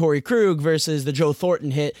hit on Torrey Krug versus the Joe Thornton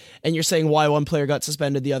hit, and you're saying why one player got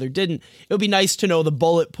suspended, the other didn't. It would be nice to know the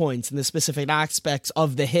bullet points and the specific aspects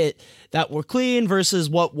of the hit that were clean versus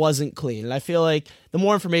what wasn't clean. And I feel like the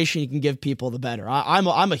more information you can give people, the better. I'm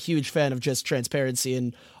a huge fan of just transparency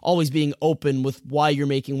and always being open with why you're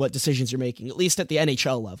making what decisions you're making, at least at the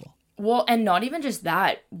NHL level. Well, and not even just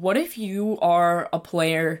that. What if you are a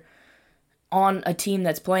player on a team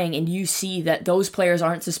that's playing and you see that those players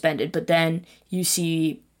aren't suspended, but then you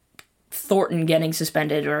see Thornton getting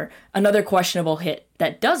suspended or another questionable hit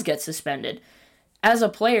that does get suspended? As a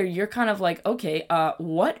player, you're kind of like, okay,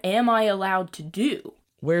 what am I allowed to do?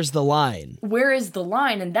 Where's the line? Where is the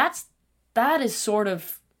line? And that is sort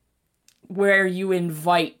of where you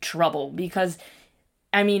invite trouble, because,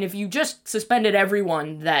 I mean, if you just suspended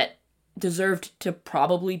everyone that deserved to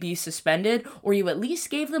probably be suspended, or you at least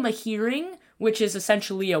gave them a hearing, which is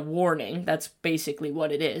essentially a warning, that's basically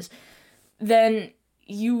what it is, then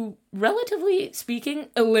you, relatively speaking,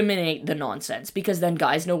 eliminate the nonsense, because then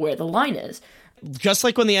guys know where the line is. Just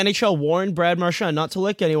like when the NHL warned Brad Marchand not to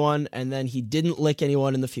lick anyone, and then he didn't lick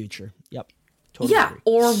anyone in the future. Yep. Totally agree.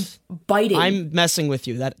 Or biting. I'm messing with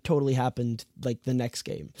you. That totally happened, like, the next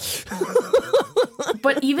game.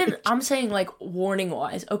 But even, I'm saying, like,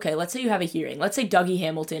 warning-wise, okay, let's say you have a hearing. Let's say Dougie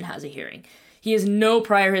Hamilton has a hearing. He has no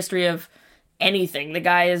prior history of anything. The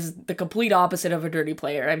guy is the complete opposite of a dirty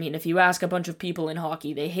player. I mean, if you ask a bunch of people in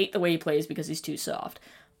hockey, they hate the way he plays because he's too soft.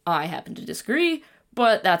 I happen to disagree,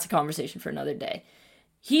 but that's a conversation for another day.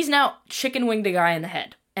 He's now chicken-winged a guy in the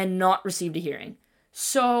head and not received a hearing.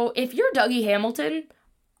 So if you're Dougie Hamilton,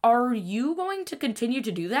 are you going to continue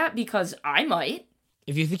to do that? Because I might.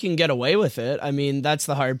 If you think you can get away with it, I mean, that's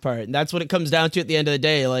the hard part. And that's what it comes down to at the end of the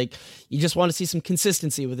day. Like, you just want to see some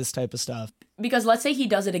consistency with this type of stuff. Because let's say he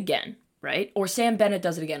does it again, right? Or Sam Bennett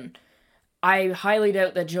does it again. I highly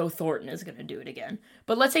doubt that Joe Thornton is going to do it again.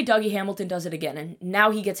 But let's say Dougie Hamilton does it again, and now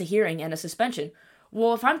he gets a hearing and a suspension.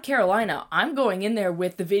 Well, if I'm Carolina, I'm going in there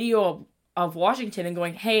with the video of Washington and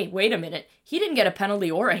going, hey, wait a minute, he didn't get a penalty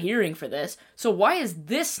or a hearing for this, so why is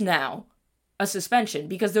this now a suspension?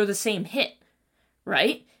 Because they're the same hit,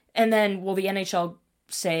 right? And then will the NHL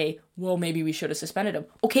say, well, maybe we should have suspended him?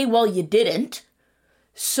 Okay, well, you didn't.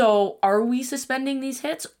 So are we suspending these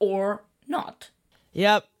hits or not?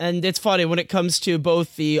 Yep, and it's funny when it comes to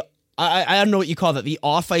both the, I don't know what you call that, the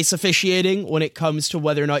off-ice officiating when it comes to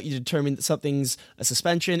whether or not you determine that something's a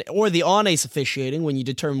suspension, or the on-ice officiating when you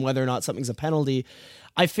determine whether or not something's a penalty.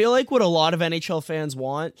 I feel like what a lot of NHL fans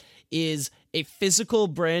want is a physical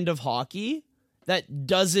brand of hockey that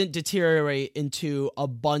doesn't deteriorate into a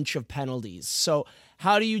bunch of penalties. So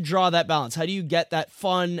how do you draw that balance? How do you get that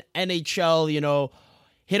fun NHL,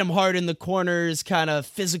 hit them hard in the corners, kind of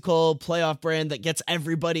physical playoff brand that gets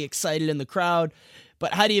everybody excited in the crowd.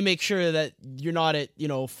 But how do you make sure that you're not at,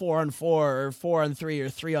 4-on-4 or 4-on-3 or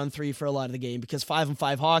 3-on-3 for a lot of the game? Because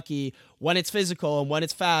 5-on-5 hockey, when it's physical and when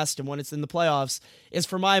it's fast and when it's in the playoffs, is,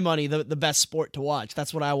 for my money, the best sport to watch.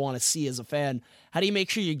 That's what I want to see as a fan. How do you make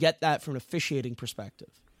sure you get that from an officiating perspective?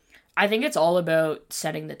 I think it's all about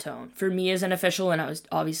setting the tone. For me as an official, and I was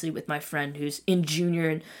obviously with my friend who's in junior,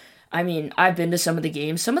 and I mean, I've been to some of the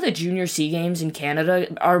games. Some of the junior C games in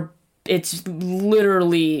Canada it's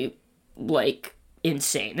literally like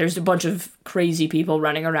insane. There's a bunch of crazy people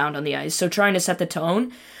running around on the ice. So trying to set the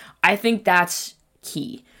tone, I think that's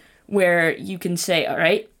key. Where you can say, all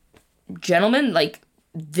right, gentlemen, like,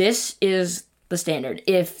 this is the standard.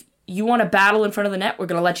 If you want to battle in front of the net, we're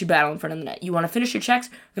going to let you battle in front of the net. You want to finish your checks,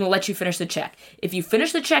 we're going to let you finish the check. If you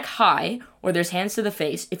finish the check high, or there's hands to the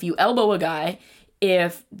face, if you elbow a guy,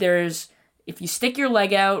 if you stick your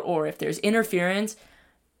leg out, or if there's interference,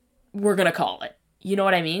 we're going to call it. You know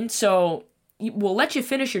what I mean? So we'll let you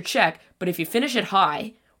finish your check, but if you finish it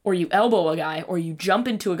high, or you elbow a guy, or you jump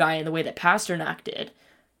into a guy in the way that Pasternak did,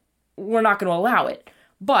 we're not going to allow it.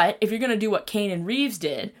 But if you're going to do what Kane and Reeves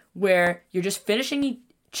did, where you're just finishing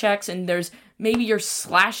checks and maybe you're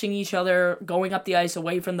slashing each other, going up the ice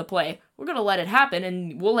away from the play, we're going to let it happen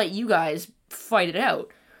and we'll let you guys fight it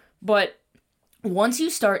out. But once you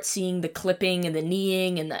start seeing the clipping and the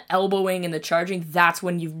kneeing and the elbowing and the charging, that's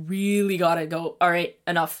when you really got to go, all right,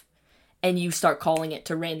 enough. And you start calling it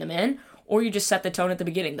to rein them in, or you just set the tone at the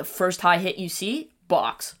beginning. The first high hit you see,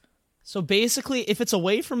 box. So basically, if it's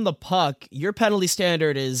away from the puck, your penalty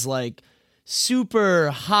standard is like super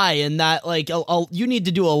high in that, like, you need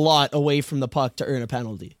to do a lot away from the puck to earn a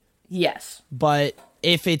penalty. Yes. But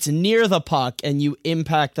if it's near the puck and you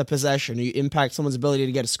impact the possession, or you impact someone's ability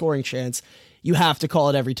to get a scoring chance, you have to call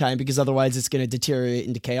it every time, because otherwise it's going to deteriorate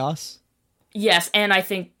into chaos. Yes, and I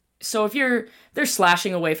think, so if they're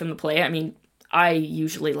slashing away from the play, I mean, I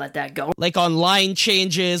usually let that go. Like on line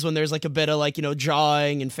changes, when there's like a bit of like,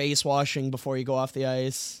 jawing and face washing before you go off the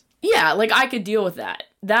ice. Yeah, like I could deal with that.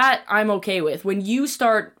 That I'm okay with. When you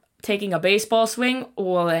start taking a baseball swing,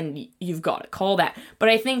 well, then you've got to call that. But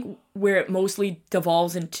I think where it mostly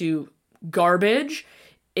devolves into garbage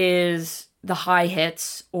is the high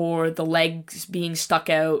hits, or the legs being stuck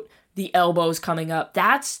out, the elbows coming up.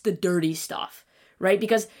 That's the dirty stuff, right?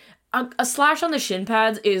 Because a slash on the shin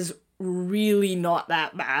pads is really not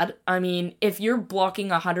that bad. I mean, if you're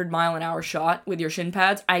blocking a 100-mile-an-hour shot with your shin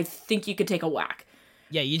pads, I think you could take a whack.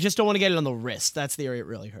 Yeah, you just don't want to get it on the wrist. That's the area it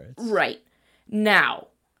really hurts. Right. Now,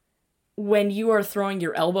 when you are throwing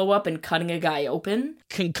your elbow up and cutting a guy open,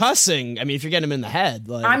 concussing, I mean, if you're getting him in the head.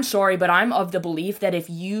 Like, I'm sorry, but I'm of the belief that if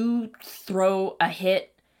you throw a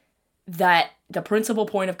hit that the principal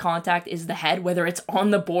point of contact is the head, whether it's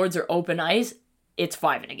on the boards or open ice, it's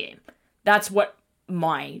 5 in a game. That's what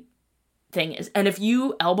my thing is. And if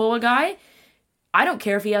you elbow a guy, I don't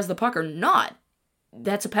care if he has the puck or not.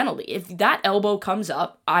 That's a penalty. If that elbow comes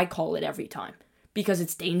up, I call it every time, because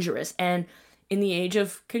it's dangerous. And in the age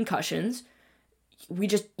of concussions,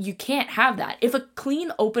 you can't have that. If a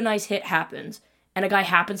clean open ice hit happens and a guy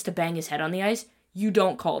happens to bang his head on the ice, you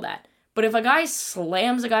don't call that. But if a guy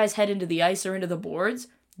slams a guy's head into the ice or into the boards,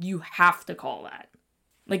 you have to call that.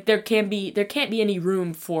 Like, there can't be any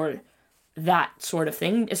room for that sort of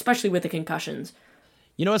thing, especially with the concussions.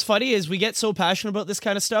 You know what's funny is we get so passionate about this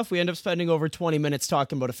kind of stuff, we end up spending over 20 minutes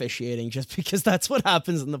talking about officiating, just because that's what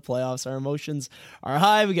happens in the playoffs. Our emotions are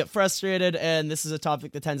high, we get frustrated, and this is a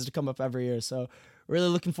topic that tends to come up every year. So really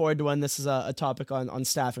looking forward to when this is a topic on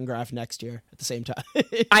Staff and Graph next year at the same time.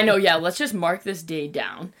 I know, yeah. Let's just mark this day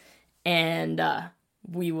down, and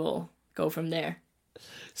we will go from there.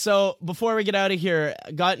 So before we get out of here,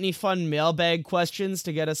 got any fun mailbag questions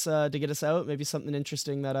to get us out? Maybe something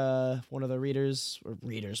interesting that one of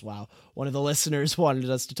the one of the listeners wanted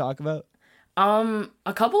us to talk about.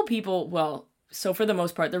 A couple people. Well, so for the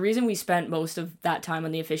most part, the reason we spent most of that time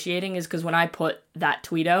on the officiating is because when I put that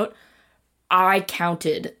tweet out, I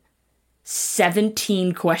counted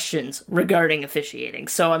 17 questions regarding officiating.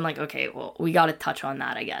 So I'm like, okay, well, we got to touch on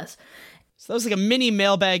that, I guess. So that was like a mini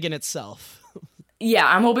mailbag in itself. Yeah,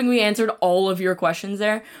 I'm hoping we answered all of your questions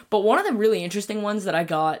there. But one of the really interesting ones that I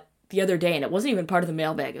got the other day, and it wasn't even part of the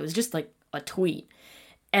mailbag, it was just like a tweet.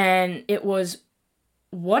 And it was,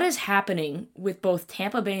 what is happening with both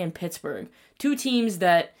Tampa Bay and Pittsburgh? Two teams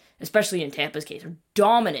that, especially in Tampa's case, are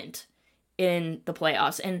dominant in the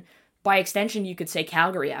playoffs. And by extension, you could say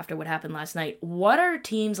Calgary after what happened last night. What are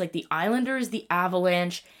teams like the Islanders, the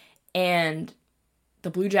Avalanche, and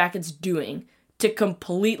the Blue Jackets doing to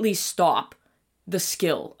completely stop the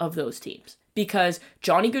skill of those teams? because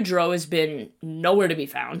Johnny Gaudreau has been nowhere to be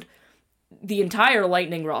found. The entire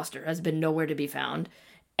Lightning roster has been nowhere to be found.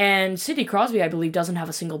 And Sidney Crosby, I believe, doesn't have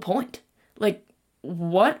a single point. Like,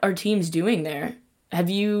 what are teams doing there?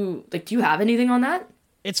 Do you have anything on that?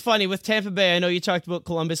 It's funny, with Tampa Bay, I know you talked about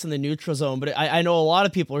Columbus in the neutral zone, but I know a lot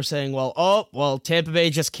of people are saying, well, Tampa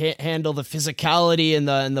Bay just can't handle the physicality and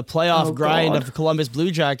the playoff grind of the Columbus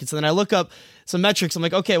Blue Jackets. And then I look up some metrics. I'm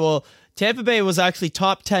like, okay, well, Tampa Bay was actually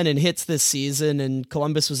top 10 in hits this season, and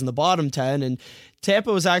Columbus was in the bottom 10, and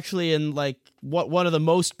Tampa was actually in one of the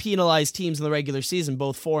most penalized teams in the regular season,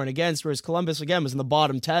 both for and against, whereas Columbus, again, was in the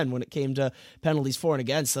bottom 10 when it came to penalties for and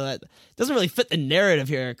against. So that doesn't really fit the narrative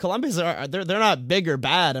here. Columbus, they're not big or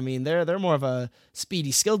bad. I mean, they're more of a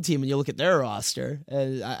speedy, skilled team when you look at their roster.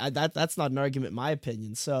 That's not an argument in my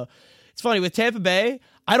opinion. So it's funny, with Tampa Bay,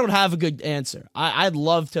 I don't have a good answer. I'd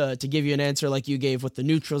love to give you an answer like you gave with the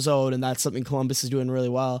neutral zone, and that's something Columbus is doing really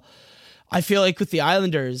well. I feel like with the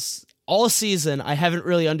Islanders, all season, I haven't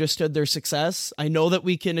really understood their success. I know that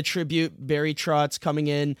we can attribute Barry Trotz coming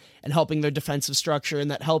in and helping their defensive structure,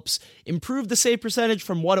 and that helps improve the save percentage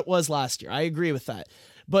from what it was last year. I agree with that.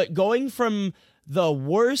 But going from the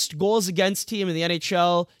worst goals against team in the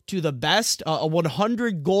NHL to the best, a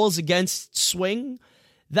 100 goals against swing,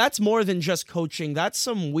 that's more than just coaching. That's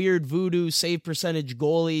some weird voodoo save percentage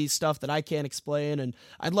goalie stuff that I can't explain. And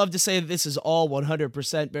I'd love to say that this is all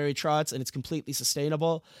 100% Barry Trotz and it's completely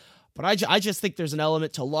sustainable. But I just think there's an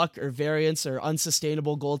element to luck or variance or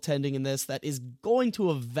unsustainable goaltending in this that is going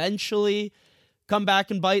to eventually come back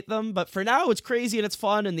and bite them. But for now, it's crazy and it's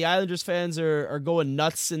fun, and the Islanders fans are going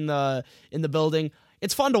nuts in the building.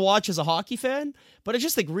 It's fun to watch as a hockey fan, but I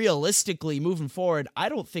just think realistically, moving forward, I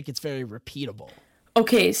don't think it's very repeatable.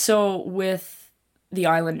 Okay, so with the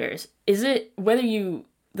Islanders, is it the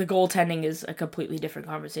goaltending is a completely different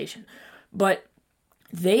conversation, but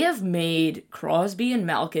they have made Crosby and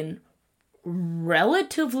Malkin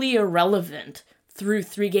relatively irrelevant through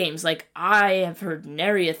 3 games. Like, I have heard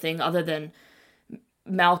nary a thing other than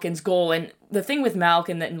Malkin's goal. And the thing with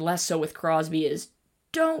Malkin, and less so with Crosby, is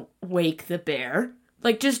don't wake the bear.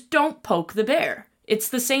 Like, just don't poke the bear. It's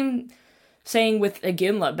the same saying with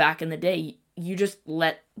Iginla back in the day. You just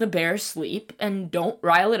let the bear sleep and don't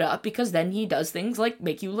rile it up, because then he does things like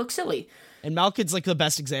make you look silly. And Malkin's the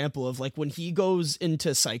best example of when he goes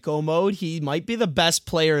into psycho mode, he might be the best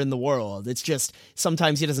player in the world. It's just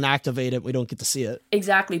sometimes he doesn't activate it. We don't get to see it.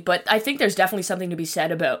 Exactly. But I think there's definitely something to be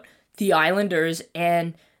said about the Islanders.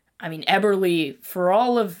 And I mean, Eberle, for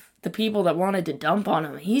all of the people that wanted to dump on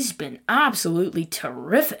him, he's been absolutely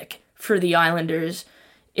terrific for the Islanders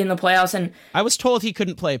in the playoffs. And I was told he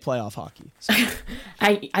couldn't play playoff hockey. So.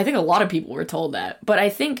 I think a lot of people were told that. But I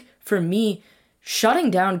think for me, shutting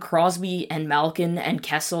down Crosby and Malkin and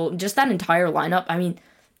Kessel, just that entire lineup, I mean,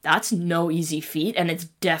 that's no easy feat, and it's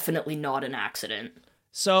definitely not an accident.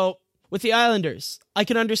 So, with the Islanders, I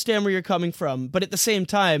can understand where you're coming from, but at the same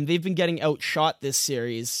time, they've been getting outshot this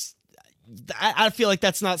series. I feel like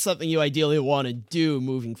that's not something you ideally want to do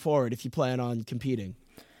moving forward if you plan on competing.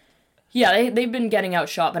 Yeah, they've been getting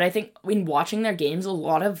outshot, but I think in watching their games,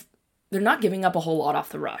 they're not giving up a whole lot off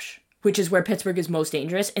the rush, which is where Pittsburgh is most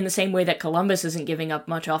dangerous, in the same way that Columbus isn't giving up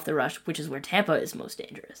much off the rush, which is where Tampa is most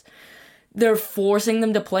dangerous. They're forcing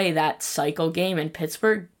them to play that cycle game, and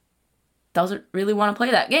Pittsburgh doesn't really want to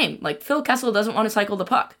play that game. Like, Phil Kessel doesn't want to cycle the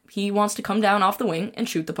puck. He wants to come down off the wing and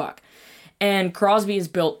shoot the puck. And Crosby is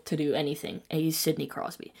built to do anything. He's Sidney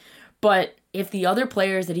Crosby. But if the other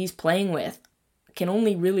players that he's playing with can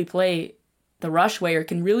only really play the rush way, or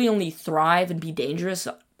can really only thrive and be dangerous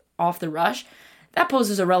off the rush, that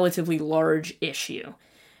poses a relatively large issue.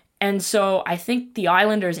 And so I think the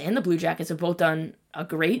Islanders and the Blue Jackets have both done a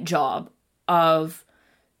great job of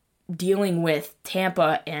dealing with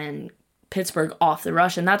Tampa and Pittsburgh off the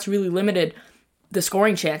rush, and that's really limited the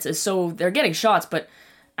scoring chances. So they're getting shots, but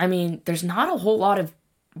I mean, there's not a whole lot of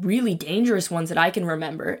really dangerous ones that I can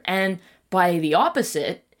remember. And by the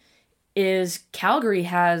opposite is Calgary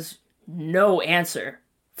has no answer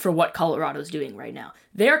for what Colorado's doing right now.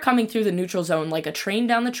 They're coming through the neutral zone like a train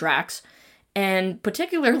down the tracks, and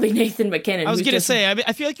particularly Nathan MacKinnon. I was going to say,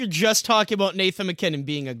 I feel like you're just talking about Nathan MacKinnon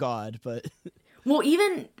being a god, but... Well,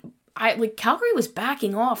 Calgary was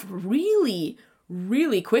backing off really,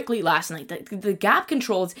 really quickly last night. The gap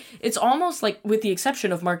controls, it's almost like, with the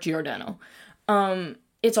exception of Mark Giordano,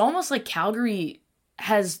 it's almost like Calgary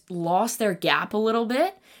has lost their gap a little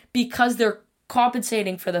bit, because they're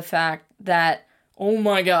compensating for the fact that, oh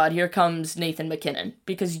my God, here comes Nathan MacKinnon.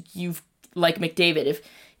 Because you've, like McDavid,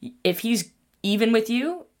 if he's even with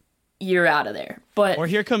you, you're out of there. But or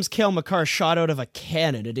here comes Cale Makar, shot out of a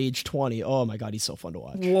cannon at age 20. Oh my God, he's so fun to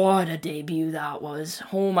watch. What a debut that was.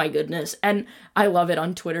 Oh my goodness. And I love it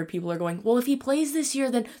on Twitter. People are going, well, if he plays this year,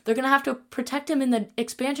 then they're going to have to protect him in the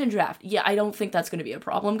expansion draft. Yeah, I don't think that's going to be a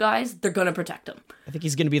problem, guys. They're going to protect him. I think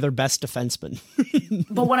he's going to be their best defenseman.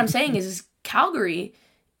 But what I'm saying is Calgary,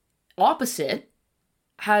 opposite,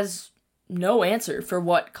 has no answer for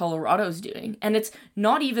what Colorado's doing. And it's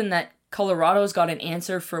not even that Colorado's got an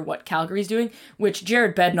answer for what Calgary's doing, which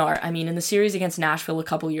Jared Bednar, I mean, in the series against Nashville a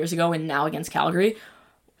couple years ago and now against Calgary,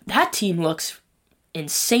 that team looks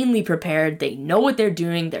insanely prepared. They know what they're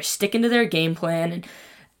doing. They're sticking to their game plan. And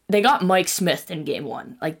they got Mike Smith in game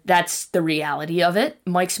one. Like, that's the reality of it.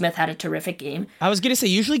 Mike Smith had a terrific game. I was going to say,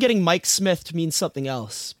 usually getting Mike Smith means something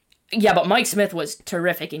else. Yeah, but Mike Smith was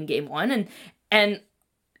terrific in game one. And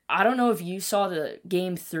I don't know if you saw the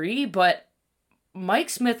game three, but Mike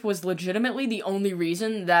Smith was legitimately the only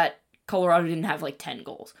reason that Colorado didn't have like 10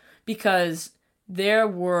 goals, because there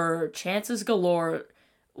were chances galore.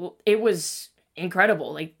 It was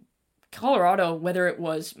incredible. Like, Colorado, whether it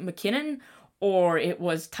was McKinnon or it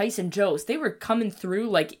was Tyson Jost, they were coming through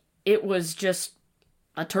like it was just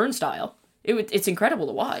a turnstile. It's incredible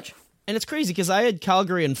to watch. And it's crazy because I had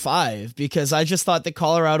Calgary in 5 because I just thought that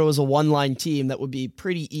Colorado was a one-line team that would be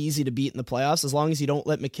pretty easy to beat in the playoffs. As long as you don't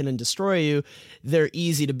let McKinnon destroy you, they're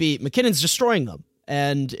easy to beat. McKinnon's destroying them,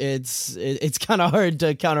 and it's kind of hard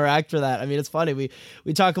to counteract for that. I mean, it's funny.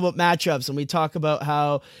 We talk about matchups, and we talk about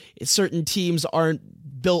how certain teams aren't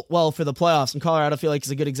built well for the playoffs, and Colorado, I feel like,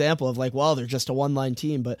 is a good example of like, well, they're just a one-line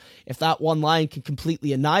team, but if that one line can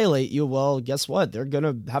completely annihilate you, well, guess what? They're going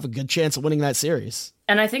to have a good chance of winning that series.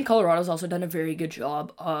 And I think Colorado's also done a very good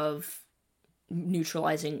job of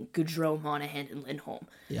neutralizing Gaudreau, Monahan, and Lindholm.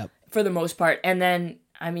 Yep. For the most part. And then,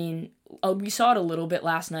 I mean, we saw it a little bit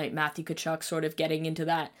last night, Matthew Tkachuk sort of getting into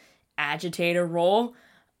that agitator role.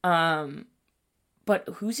 But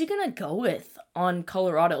who's he going to go with on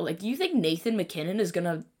Colorado? Like, do you think Nathan McKinnon is going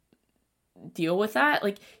to deal with that?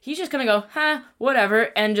 Like, he's just going to go, whatever,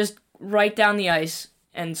 and just right down the ice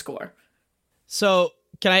and score. So,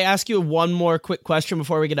 can I ask you one more quick question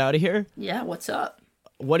before we get out of here? Yeah, what's up?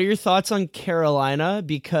 What are your thoughts on Carolina?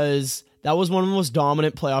 Because that was one of the most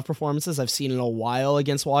dominant playoff performances I've seen in a while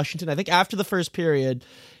against Washington. I think after the first period,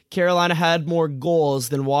 Carolina had more goals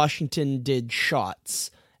than Washington did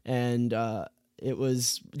shots. And it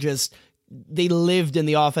was just, they lived in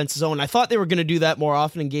the offensive zone. I thought they were going to do that more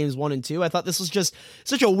often in games 1 and 2. I thought this was just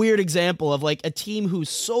such a weird example of like a team who's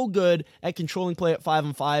so good at controlling play at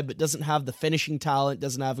 5-on-5, but doesn't have the finishing talent,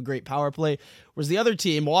 doesn't have a great power play. Whereas the other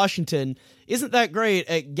team, Washington, isn't that great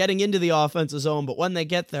at getting into the offensive zone, but when they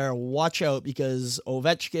get there, watch out, because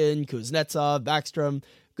Ovechkin, Kuznetsov, Backstrom,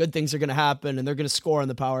 good things are going to happen, and they're going to score on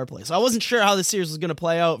the power play. So I wasn't sure how the series was going to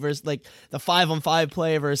play out versus like the 5-on-5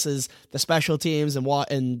 play versus the special teams and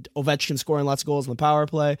Ovechkin scoring lots of goals on the power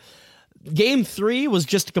play. Game 3 was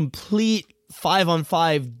just a complete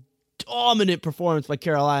 5-on-5 dominant performance by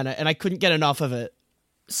Carolina, and I couldn't get enough of it.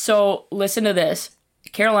 So listen to this.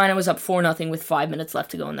 Carolina was up 4-0 with 5 minutes left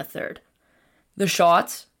to go in the third. The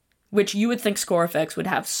shots, which you would think score effects would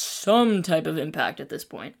have some type of impact at this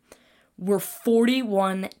point, were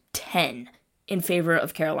 41-10 in favor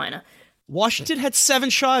of Carolina. Washington had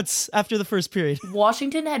 7 shots after the first period.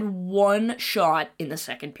 Washington had 1 shot in the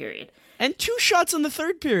second period. And 2 shots in the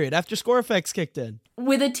third period after score effects kicked in.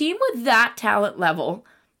 With a team with that talent level,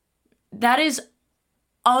 that is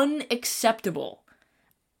unacceptable.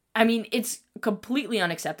 I mean, it's completely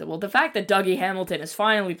unacceptable. The fact that Dougie Hamilton is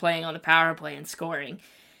finally playing on the power play and scoring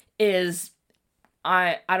is,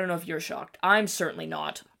 I don't know if you're shocked. I'm certainly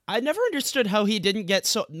not. I never understood how he didn't get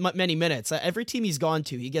so many minutes. Every team he's gone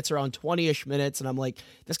to, he gets around 20-ish minutes, and I'm like,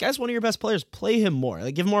 this guy's one of your best players. Play him more.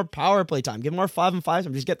 Like, give him more power play time. Give him more 5-on-5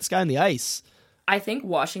 time. Just get this guy on the ice. I think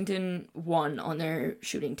Washington won on their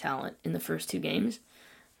shooting talent in the first 2 games.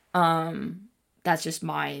 That's just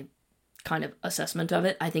my kind of assessment of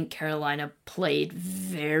it. I think Carolina played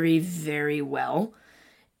very, very well,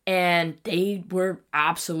 and they were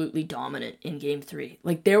absolutely dominant in game 3.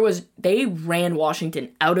 Like, they ran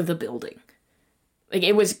Washington out of the building. Like,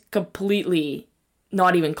 it was completely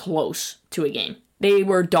not even close to a game. They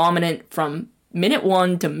were dominant from minute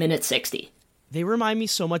 1 to minute 60. They remind me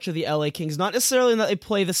so much of the LA Kings, not necessarily in that they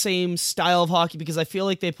play the same style of hockey, because I feel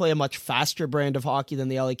like they play a much faster brand of hockey than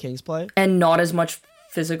the LA Kings play. And not as much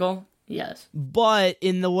physical. Yes. But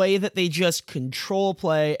in the way that they just control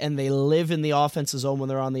play and they live in the offensive zone when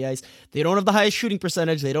they're on the ice, they don't have the highest shooting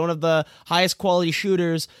percentage. They don't have the highest quality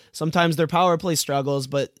shooters. Sometimes their power play struggles,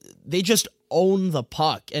 but they just own the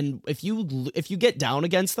puck. And if you get down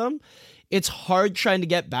against them, it's hard trying to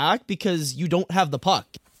get back because you don't have the puck.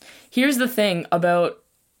 Here's the thing about,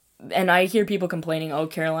 and I hear people complaining, oh,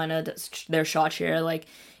 Carolina, their shot share, like,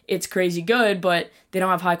 it's crazy good, but they don't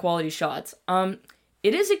have high quality shots.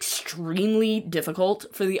 It is extremely difficult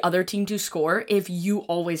for the other team to score if you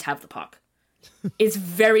always have the puck. It's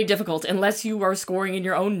very difficult unless you are scoring in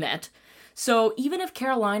your own net. So even if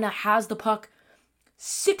Carolina has the puck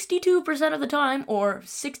 62% of the time or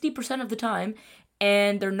 60% of the time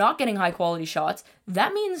and they're not getting high quality shots,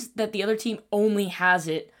 that means that the other team only has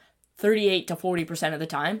it 38 to 40% of the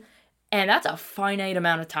time. And that's a finite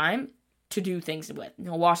amount of time to do things with.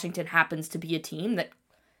 Washington happens to be a team that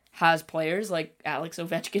has players like Alex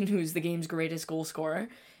Ovechkin, who's the game's greatest goal scorer,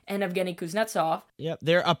 and Evgeny Kuznetsov. Yep,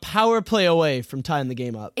 they're a power play away from tying the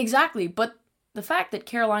game up. Exactly, but the fact that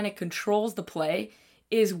Carolina controls the play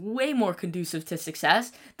is way more conducive to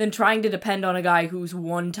success than trying to depend on a guy who's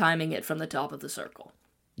one-timing it from the top of the circle.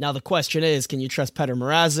 Now the question is, can you trust Petr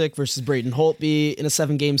Mrazek versus Braden Holtby in a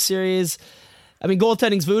 7-game series? I mean,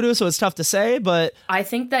 goaltending's voodoo, so it's tough to say, but I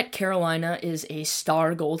think that Carolina is a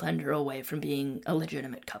star goaltender away from being a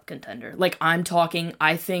legitimate cup contender. Like,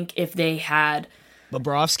 I think if they had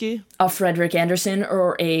Bobrovsky, a Frederik Andersen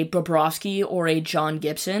or a Bobrovsky or a John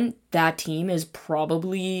Gibson, that team is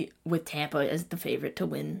probably, with Tampa as the favorite to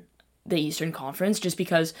win the Eastern Conference, just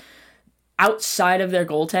because outside of their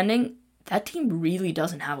goaltending, that team really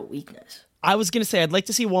doesn't have a weakness. I was going to say, I'd like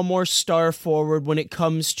to see one more star forward when it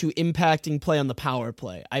comes to impacting play on the power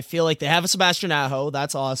play. I feel like they have a Sebastian Aho.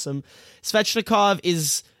 That's awesome. Svechnikov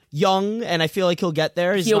is young, and I feel like he'll get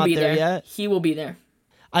there. He'll not be there yet. He will be there.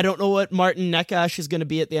 I don't know what Martin Necas is going to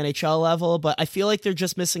be at the NHL level, but I feel like they're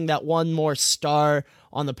just missing that one more star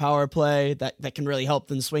on the power play that can really help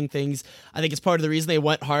them swing things. I think it's part of the reason they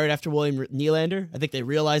went hard after William Nylander. I think they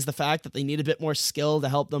realized the fact that they need a bit more skill to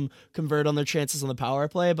help them convert on their chances on the power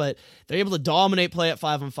play, but they're able to dominate play at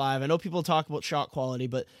 5-on-5. I know people talk about shot quality,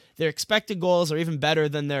 but their expected goals are even better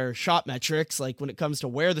than their shot metrics. Like when it comes to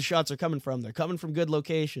where the shots are coming from, they're coming from good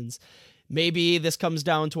locations. Maybe this comes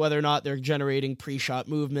down to whether or not they're generating pre-shot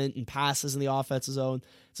movement and passes in the offensive zone.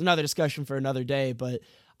 It's another discussion for another day, but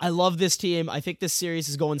I love this team. I think this series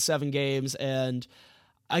is going 7 games, and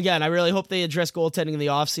again, I really hope they address goaltending in the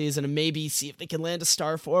offseason and maybe see if they can land a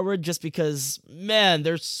star forward, just because, man,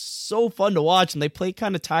 they're so fun to watch, and they play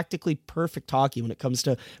kind of tactically perfect hockey when it comes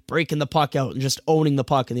to breaking the puck out and just owning the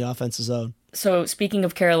puck in the offensive zone. So speaking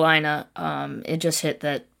of Carolina, it just hit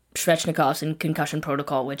that Svechnikov's in concussion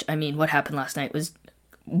protocol, which, I mean, what happened last night was,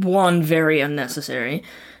 1, very unnecessary,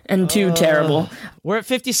 and 2, terrible. We're at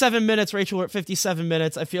 57 minutes, Rachel. We're at 57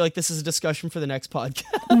 minutes. I feel like this is a discussion for the next podcast.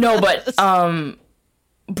 No, but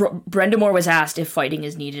Brenda Moore was asked if fighting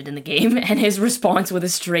is needed in the game, and his response with a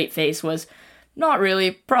straight face was, not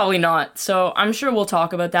really, probably not. So I'm sure we'll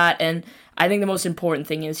talk about that, and I think the most important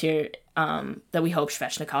thing is here that we hope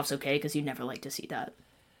Svechnikov's okay, because you'd never like to see that.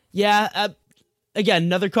 Yeah, again,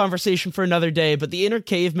 another conversation for another day, but the inner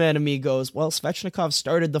caveman in me goes, well, Svechnikov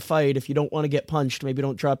started the fight. If you don't want to get punched, maybe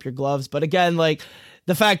don't drop your gloves. But again, like,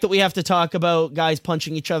 the fact that we have to talk about guys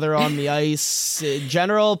punching each other on the ice in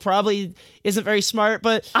general probably isn't very smart,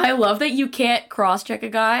 but I love that you can't cross-check a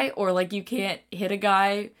guy, or, like, you can't hit a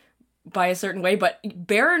guy by a certain way, but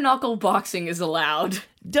bare knuckle boxing is allowed.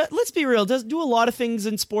 Let's be real. Do a lot of things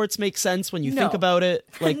in sports make sense when you think about it?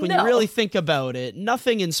 Like, when you really think about it,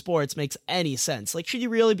 nothing in sports makes any sense. Like, should you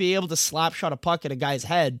really be able to slap shot a puck at a guy's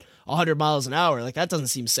head 100 miles an hour? Like, that doesn't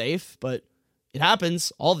seem safe, but it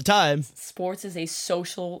happens all the time. Sports is a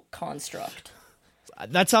social construct.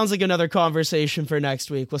 That sounds like another conversation for next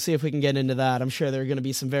week. We'll see if we can get into that. I'm sure there are going to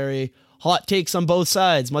be some very hot takes on both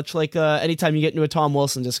sides, much like anytime you get into a Tom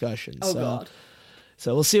Wilson discussion. God.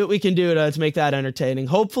 So we'll see what we can do to make that entertaining.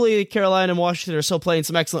 Hopefully Carolina and Washington are still playing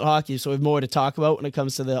some excellent hockey, so we have more to talk about when it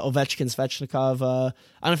comes to the Ovechkin-Svechnikov. I don't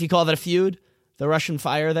know if you call that a feud, the Russian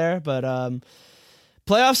fire there, but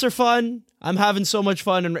playoffs are fun. I'm having so much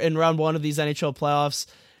fun in round 1 of these NHL playoffs.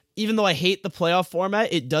 Even though I hate the playoff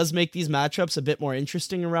format, it does make these matchups a bit more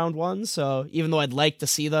interesting in round 1. So even though I'd like to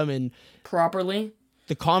see them in properly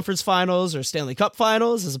the conference finals or Stanley Cup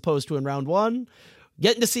finals as opposed to in round 1,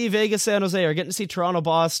 getting to see Vegas, San Jose, or getting to see Toronto,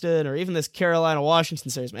 Boston, or even this Carolina,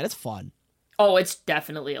 Washington series, man, it's fun. Oh, it's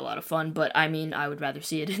definitely a lot of fun, but I mean, I would rather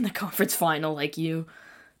see it in the conference final like you.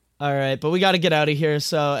 All right, but we got to get out of here.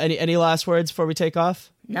 So any last words before we take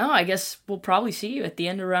off? No, I guess we'll probably see you at the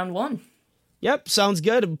end of round 1. Yep, sounds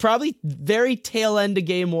good. Probably very tail end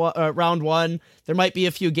of round 1. There might be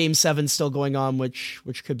a few game 7s still going on, which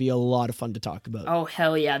could be a lot of fun to talk about. Oh,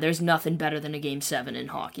 hell yeah. There's nothing better than a game 7 in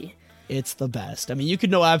hockey. It's the best. I mean, you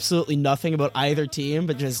could know absolutely nothing about either team,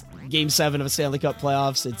 but just Game 7 of a Stanley Cup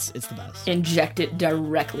playoffs, it's the best. Inject it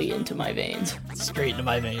directly into my veins. Straight into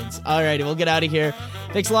my veins. All righty, we'll get out of here.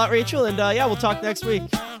 Thanks a lot, Rachel, and we'll talk next week.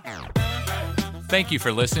 Thank you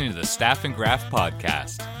for listening to the Staff and Graph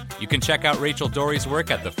podcast. You can check out Rachel Doerrie's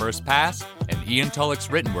work at The First Pass, and Ian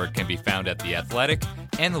Tulloch's written work can be found at The Athletic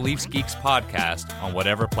and the Leafs Geeks podcast on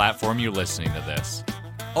whatever platform you're listening to this.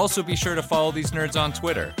 Also be sure to follow these nerds on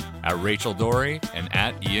Twitter, at Rachel Doerrie and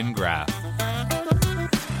at Ian Graff.